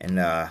 and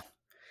the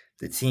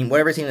team,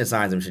 whatever team that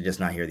signs him, should just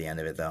not hear the end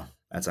of it, though.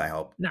 That's what I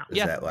hope. No,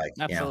 yeah, that, like,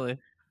 absolutely.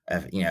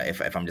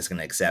 If I'm just going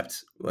to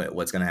accept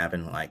what's going to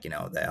happen, like,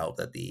 that I hope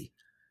that the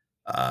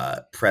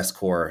press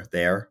corps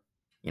there,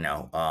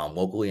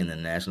 locally and the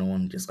national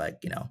one, just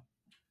like,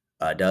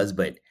 does.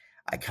 But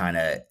I kind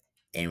of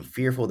am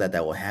fearful that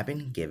will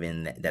happen,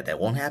 given that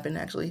won't happen,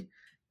 actually,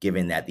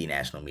 given that the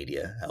national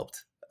media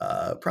helped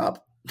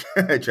prop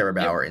Trevor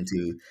Bauer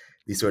into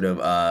the sort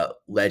of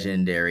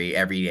legendary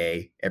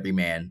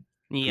everyman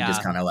who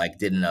just kind of like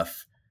did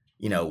enough,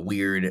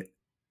 weird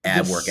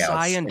ab workouts,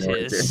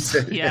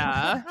 scientists,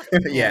 yeah,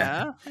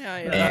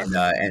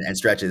 and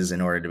stretches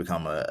in order to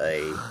become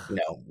a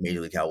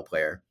Major League Cowboy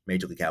player.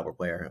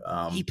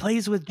 He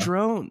plays with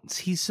drones.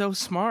 He's so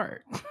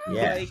smart.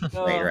 Yeah,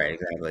 right,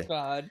 exactly.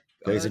 God,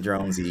 plays with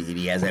drones.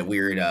 He has that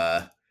weird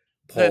pole,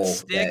 that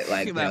stick,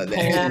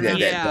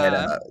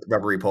 that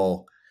rubbery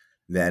pole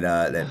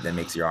that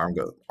makes your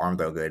arm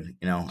go good.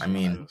 I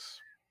mean,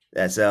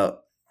 that's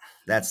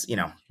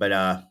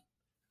but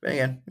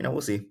again,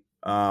 we'll see.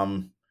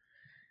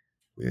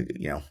 I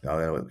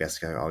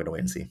guess I'll get away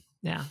and see.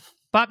 Yeah.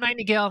 Bob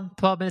Nightingale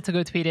 12 minutes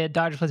ago tweeted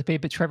Dodgers supposed to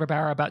pay Trevor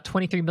Bauer about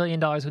 $23 million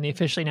when they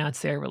officially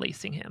announced they're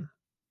releasing him.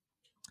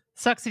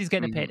 Sucks that he's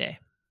getting a payday.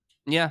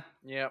 Yeah.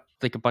 Yeah.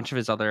 Like a bunch of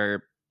his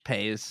other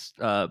pays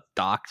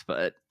docked,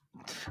 but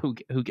who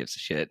gives a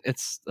shit?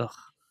 It's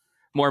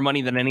more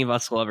money than any of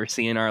us will ever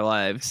see in our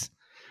lives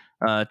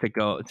to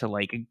go to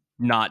like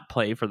not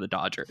play for the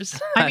Dodgers.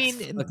 I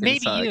mean,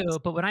 maybe you,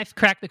 but when I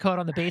cracked the code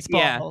on the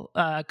baseball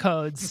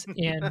codes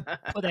and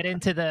put that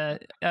into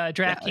the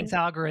DraftKings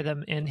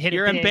algorithm and hit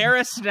You're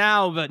embarrassed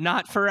now, but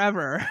not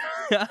forever.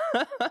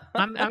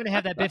 I'm going to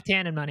have that Biff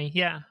Tannen money.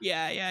 Yeah.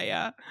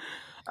 Yeah.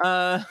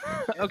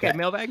 Okay,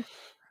 mailbag.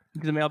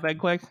 Do the mailbag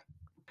quick.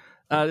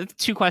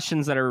 2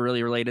 questions that are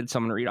really related, so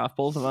I'm going to read off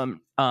both of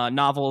them.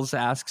 Novels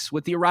asks,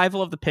 with the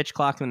arrival of the pitch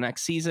clock in the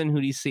next season,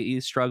 who do you see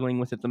struggling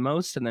with it the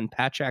most? And then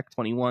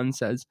Patchak21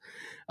 says,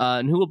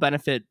 and who will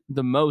benefit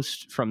the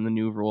most from the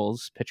new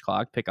rules, pitch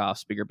clock,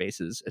 pickoffs, bigger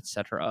bases,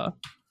 etc.?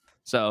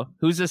 So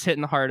who's this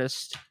hitting the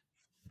hardest?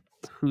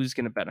 Who's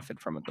going to benefit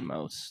from it the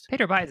most?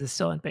 Pedro Baez is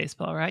still in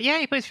baseball, right? Yeah,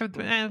 he plays for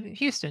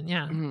Houston,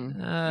 yeah.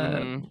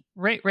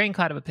 Rain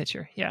cloud of a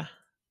pitcher, yeah.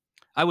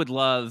 I would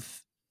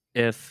love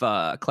if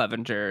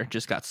Clevenger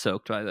just got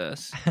soaked by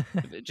this.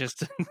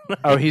 Just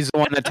oh, he's the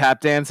one that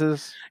tap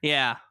dances?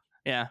 Yeah.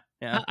 I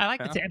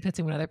like the tap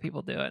dancing when other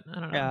people do it. I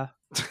don't know.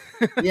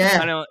 Yeah.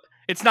 I know.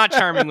 It's not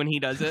charming when he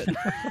does it.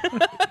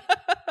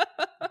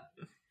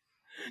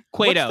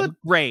 Cueto,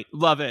 great.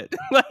 Love it.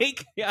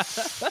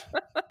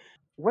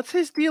 What's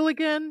his deal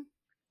again?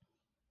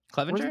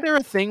 Clevenger? Wasn't there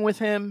a thing with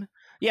him?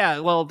 Yeah,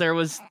 well, there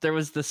was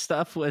the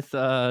stuff with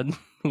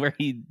where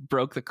he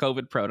broke the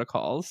COVID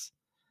protocols.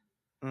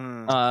 We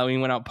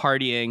went out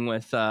partying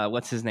with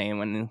what's his name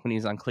when he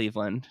was on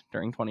Cleveland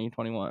during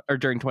 2021 or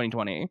during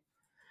 2020.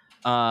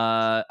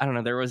 I don't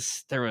know. There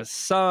was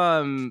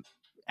some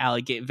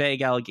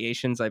vague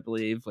allegations, I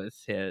believe, with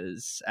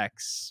his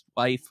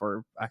ex-wife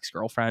or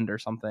ex-girlfriend or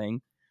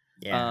something.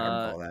 Yeah,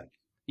 I recall that.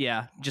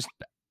 Yeah, just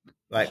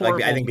like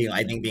I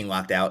think being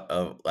locked out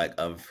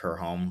of her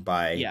home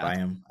by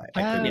him.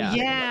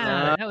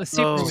 That was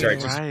super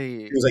weird.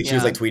 She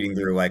was like tweeting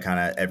through like kind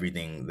of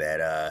everything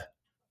that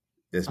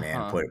this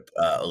man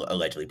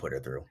allegedly put her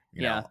through.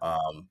 You know?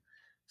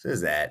 So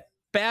there's that.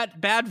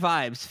 Bad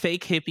vibes,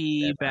 fake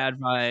hippie, bad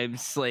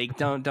vibes. Like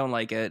don't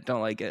like it.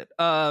 Don't like it.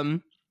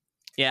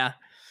 Yeah.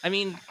 I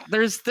mean,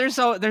 there's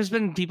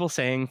been people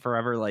saying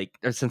forever, like,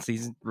 or since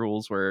these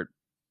rules were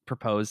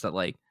proposed, that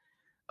like,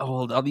 oh,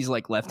 well, all these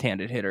like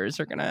left-handed hitters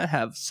are gonna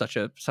have such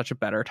a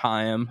better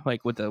time,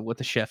 like with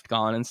the shift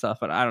gone and stuff.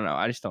 But I don't know.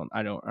 I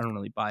don't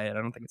really buy it.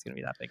 I don't think it's gonna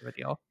be that big of a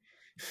deal.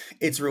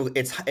 It's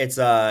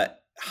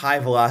high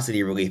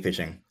velocity relief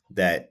pitching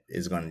that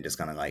is going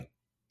to like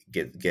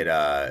get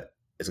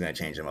is going to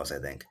change the most, I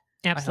think.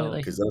 Absolutely,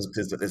 because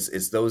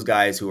it's those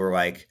guys who are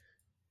like,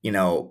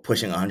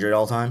 pushing 100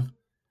 all time,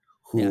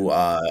 who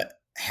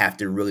have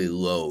to really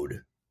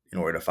load in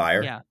order to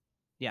fire.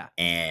 Yeah.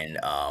 And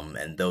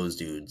those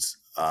dudes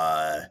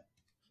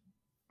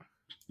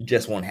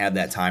just won't have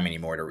that time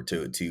anymore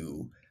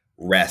to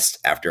rest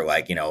after,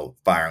 like,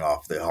 firing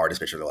off the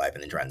hardest pitch of their life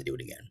and then trying to do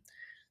it again.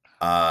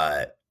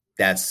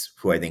 That's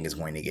who I think is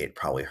going to get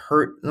probably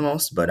hurt the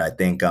most, but I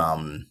think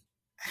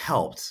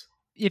helped.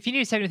 If you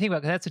need a second to think about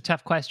it, because that's a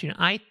tough question.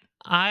 I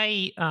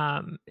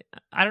don't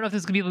know if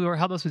there's gonna be people who are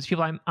helpless, but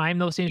people I'm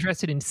most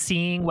interested in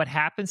seeing what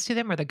happens to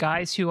them are the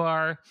guys who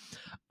are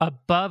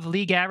above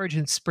league average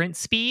in sprint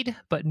speed,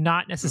 but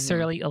not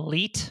necessarily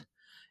elite,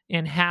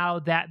 and how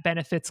that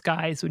benefits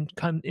guys when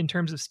come in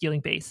terms of stealing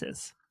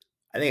bases.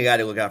 I think a guy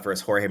to look out for is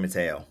Jorge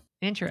Mateo.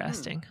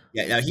 Interesting.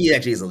 Yeah, no, he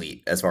actually is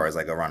elite as far as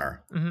like a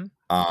runner. Mm-hmm.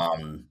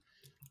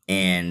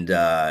 And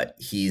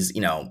he's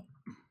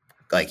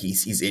like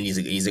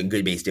he's a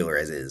good base dealer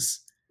as is.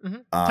 Mm-hmm.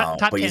 Top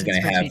But 10 he's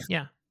gonna sprint have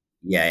speed,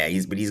 yeah.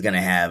 he's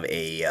gonna have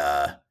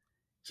a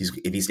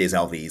if he stays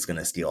healthy, he's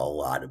gonna steal a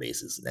lot of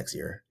bases next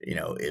year.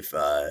 If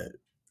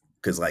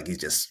because like he's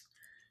just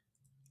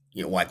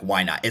like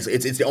why not? It's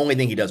the only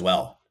thing he does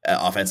well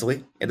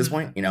offensively at this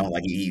point.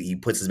 Like he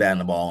puts his bat on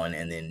the ball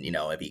and then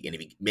if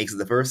he makes it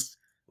the first,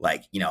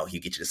 like he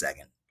get you the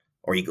second,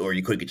 or you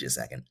could get you the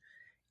second.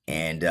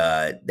 And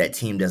that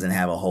team doesn't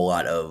have a whole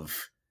lot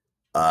of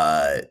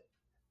I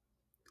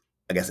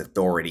guess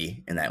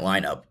authority in that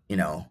lineup.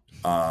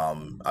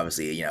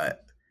 Obviously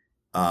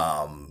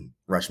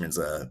Rutschman's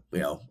a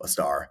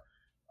star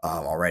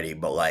already,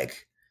 but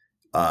like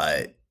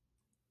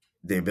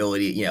the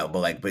ability,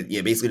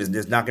 basically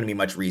there's not going to be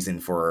much reason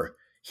for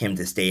him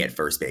to stay at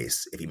first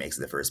base if he makes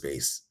it to first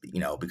base,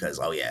 because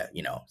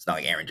it's not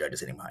like Aaron Judge is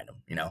sitting behind him,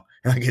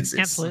 like it's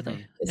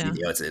absolutely,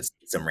 it's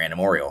some random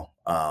Oriole,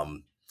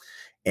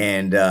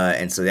 and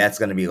so that's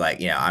going to be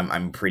like,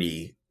 I'm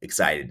pretty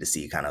excited to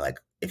see kind of like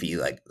if he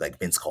like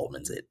Vince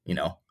Coleman's it,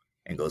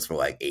 and goes for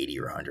like 80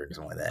 or 100 or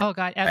something like that. Oh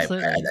God,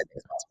 absolutely. I think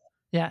it's possible.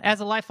 Yeah, as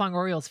a lifelong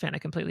Orioles fan, I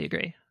completely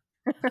agree.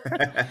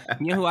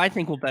 You know who I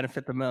think will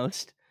benefit the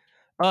most?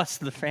 Us,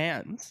 the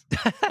fans,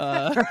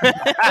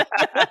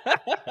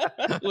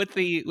 with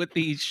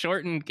the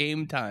shortened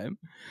game time.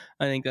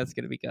 I think that's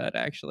going to be good,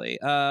 actually.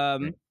 All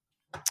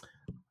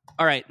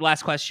right,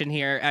 last question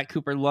here at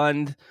Cooper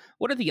Lund.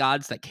 What are the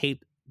odds that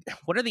Kate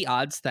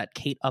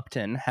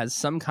Upton has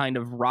some kind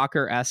of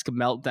rocker-esque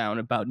meltdown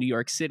about New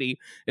York City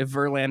if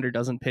Verlander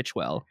doesn't pitch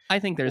well? I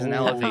think there's an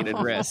elevated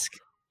risk.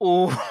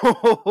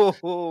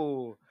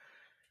 Oh,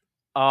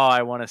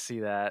 I want to see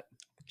that.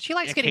 She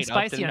likes getting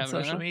spicy on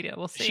social media.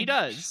 We'll see. She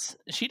does.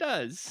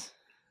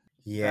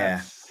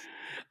 Yeah.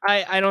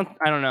 I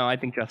don't know. I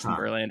think Justin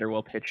Verlander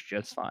will pitch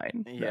just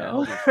fine. Yeah, so.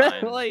 he'll be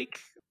fine. Like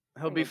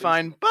he'll be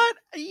fine. But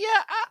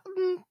yeah,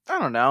 I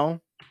don't know.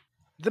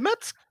 The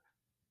Mets,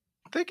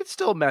 they could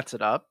still Mets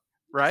it up,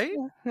 right?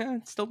 Yeah,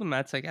 it's still the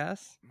Mets, I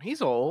guess.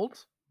 He's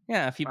old.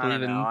 Yeah, if you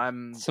believe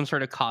in some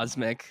sort of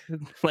cosmic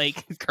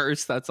like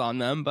curse that's on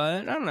them,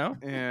 but I don't know.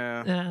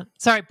 Yeah.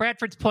 Sorry,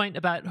 Bradford's point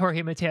about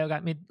Jorge Mateo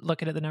got me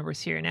looking at the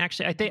numbers here, and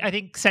actually, I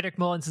think Cedric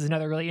Mullins is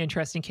another really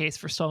interesting case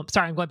for stolen.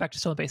 Sorry, I'm going back to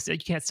stolen bases. You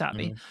can't stop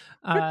me.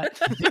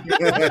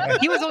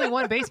 He was only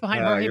one base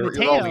behind Jorge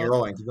Mateo. You're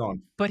rolling. Keep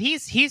going. But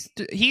he's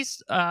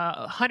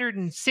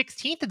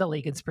 116th in the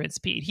league in sprint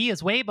speed. He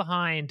is way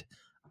behind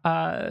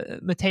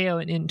Mateo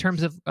in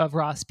terms of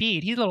raw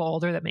speed. He's a little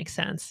older. That makes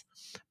sense.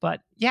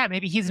 But yeah,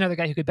 maybe he's another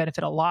guy who could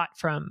benefit a lot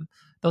from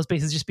those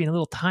bases just being a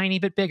little tiny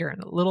bit bigger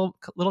and a little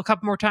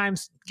couple more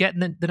times getting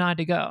the nod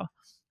to go.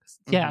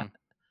 Yeah.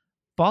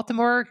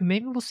 Baltimore,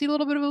 maybe we'll see a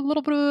little bit of a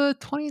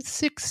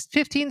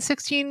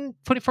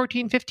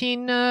 2014,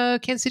 15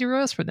 Kansas City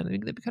Royals for them. I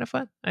think that'd be kind of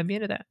fun. I'd be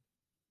into that.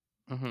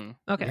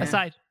 Okay,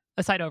 yeah.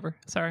 aside over.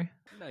 Sorry.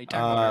 No, you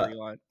talk whatever you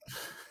want.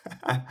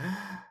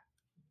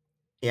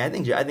 Yeah, I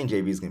think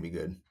JV is gonna be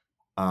good.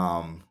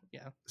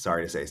 Yeah.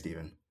 Sorry to say,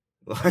 Steven.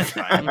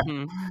 I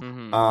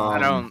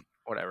don't.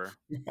 Whatever.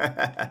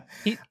 I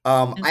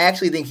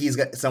actually think he's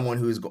got someone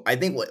who's. I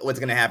think what's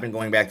going to happen,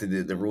 going back to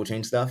the rule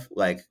change stuff,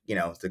 like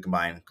to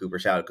combine Cooper.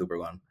 Shout out Cooper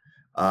Lund.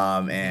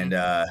 And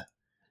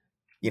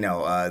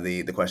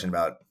the question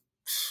about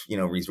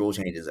these rule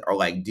changes are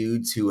like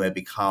dudes who have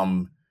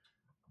become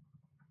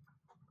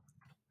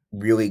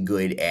really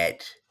good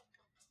at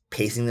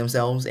pacing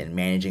themselves and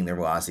managing their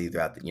velocity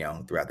throughout the game.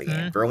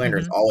 Verlander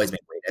has always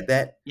been great at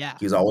that. Yeah,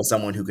 he was always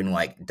someone who can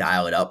like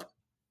dial it up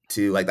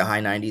to like the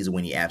high 90s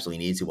when he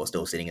absolutely needs to, while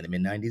still sitting in the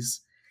mid 90s.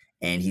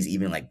 And he's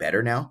even like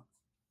better now.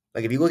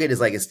 Like if you look at his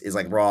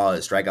raw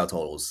strikeout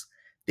totals,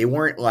 they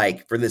weren't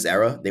like, for this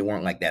era, they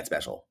weren't like that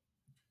special.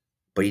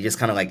 But he just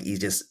kind of like, he's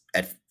just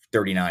at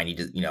 39, he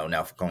just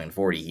now going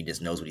 40, he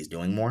just knows what he's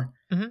doing more.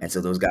 And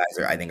so those guys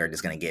I think are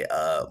just going to get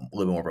a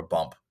little bit more of a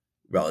bump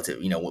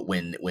relative.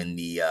 When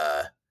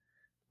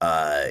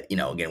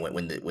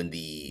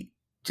the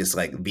just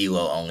like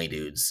velo only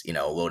dudes,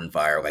 load and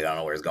fire, like I don't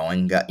know where it's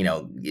going. They're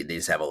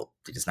just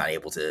not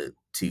able to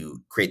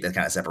create that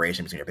kind of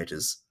separation between their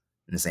pitches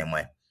in the same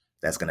way.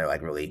 That's gonna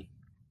like really,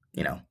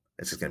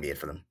 that's just gonna be it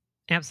for them.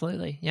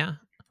 Absolutely, yeah.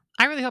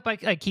 I really hope I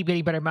keep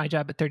getting better at my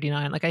job at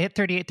 39. Like I hit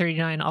 38,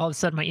 39, all of a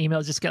sudden my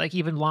emails just get like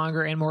even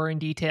longer and more in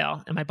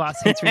detail, and my boss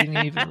hates reading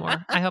them even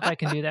more. I hope I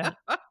can do that.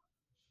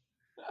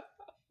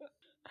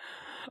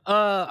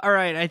 All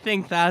right, I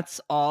think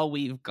that's all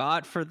we've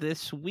got for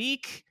this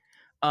week.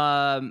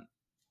 I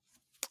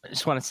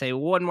just want to say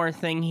one more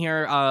thing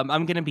here. I'm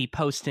going to be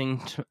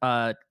posting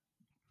by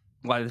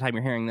the time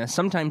you're hearing this,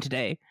 sometime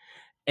today,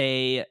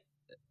 a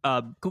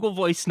Google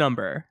Voice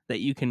number that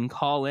you can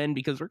call in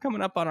because we're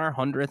coming up on our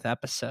 100th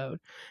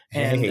episode.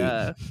 And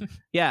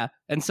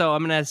and so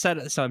I'm going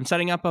to I'm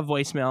setting up a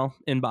voicemail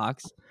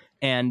inbox,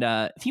 and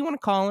if you want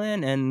to call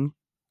in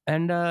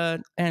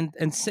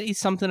and say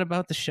something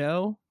about the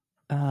show,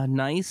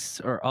 nice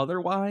or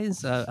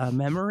otherwise, a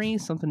memory,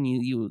 something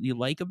you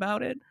like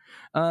about it,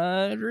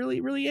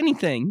 really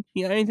anything,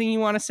 anything you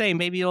want to say.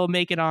 Maybe it'll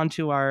make it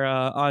onto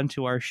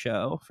our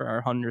show for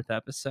our 100th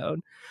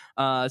episode.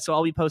 So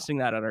I'll be posting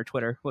that on our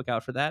Twitter. Look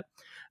out for that.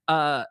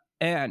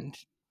 And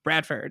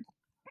Bradford,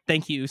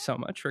 thank you so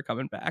much for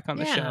coming back on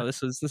the show.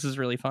 This is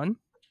really fun.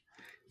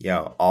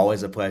 Yeah,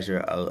 always a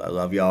pleasure. I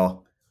love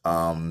y'all.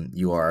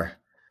 You are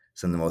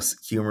some of the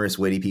most humorous,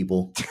 witty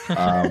people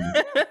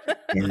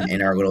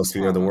in our little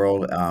sphere of the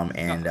world. I'm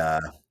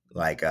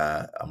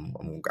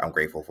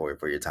grateful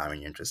for your time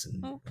and your interest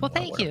in. Well,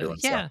 thank you. Doing,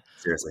 yeah, so,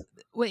 seriously.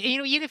 Well,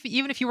 even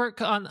if you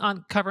work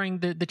on covering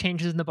the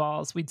changes in the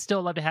balls, we'd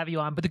still love to have you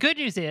on. But the good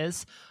news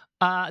is,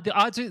 the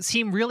odds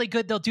seem really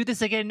good they'll do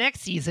this again next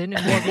season,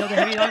 and we'll be able to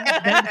have you on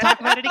then to talk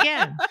about it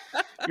again.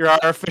 You're our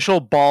official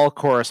ball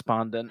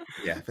correspondent.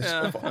 Yeah,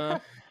 official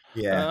ball.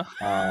 Yeah.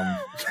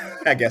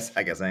 I guess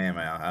I am.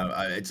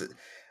 It's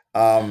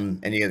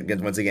and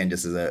again, once again,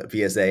 just as a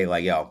PSA,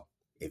 like, yo,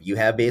 if you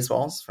have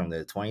baseballs from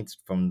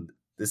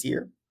this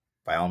year,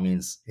 by all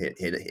means,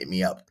 hit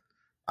me up.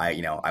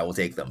 I will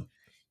take them.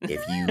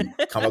 If you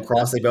come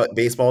across a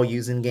baseball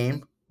using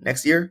game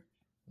next year,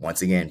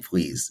 once again,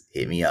 please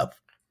hit me up.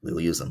 We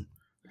will use them.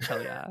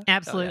 Hell yeah.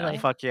 Absolutely.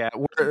 Fuck yeah.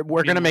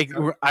 We're going to make,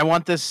 I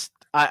want this,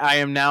 I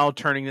am now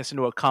turning this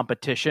into a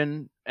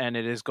competition, and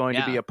it is going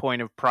to be a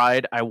point of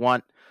pride. I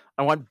want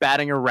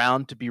batting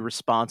around to be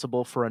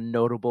responsible for a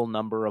notable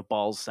number of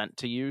balls sent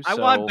to you. I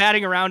want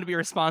batting around to be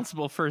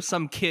responsible for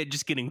some kid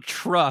just getting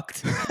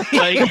trucked.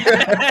 Like,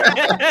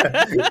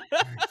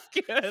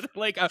 good.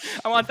 Like, I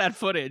want that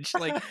footage.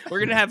 Like, we're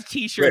gonna have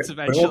T-shirts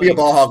eventually. It won't be a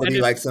ball hawk. It'll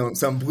be like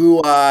some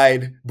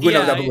blue-eyed,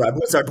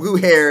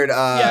 blue-haired,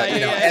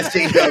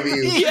 SJW.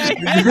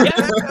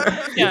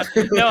 Yeah.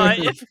 No,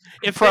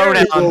 if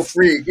pronouns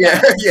freak. Yeah.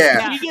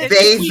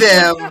 They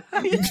them.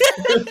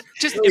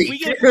 Just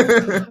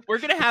if we're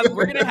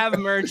gonna have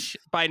merch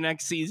by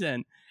next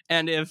season,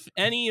 and if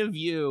any of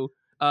you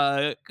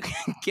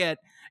get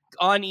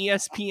on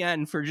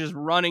ESPN for just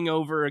running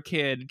over a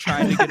kid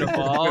trying to get a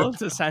ball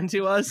to send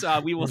to us,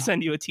 we will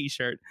send you a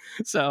T-shirt.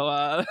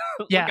 So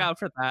look out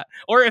for that.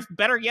 Or if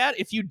better yet,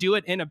 if you do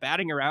it in a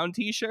batting around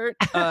T-shirt,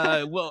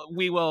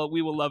 we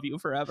will love you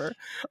forever.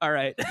 All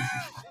right.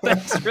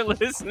 Thanks for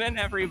listening,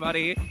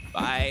 everybody.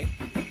 Bye.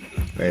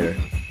 Later.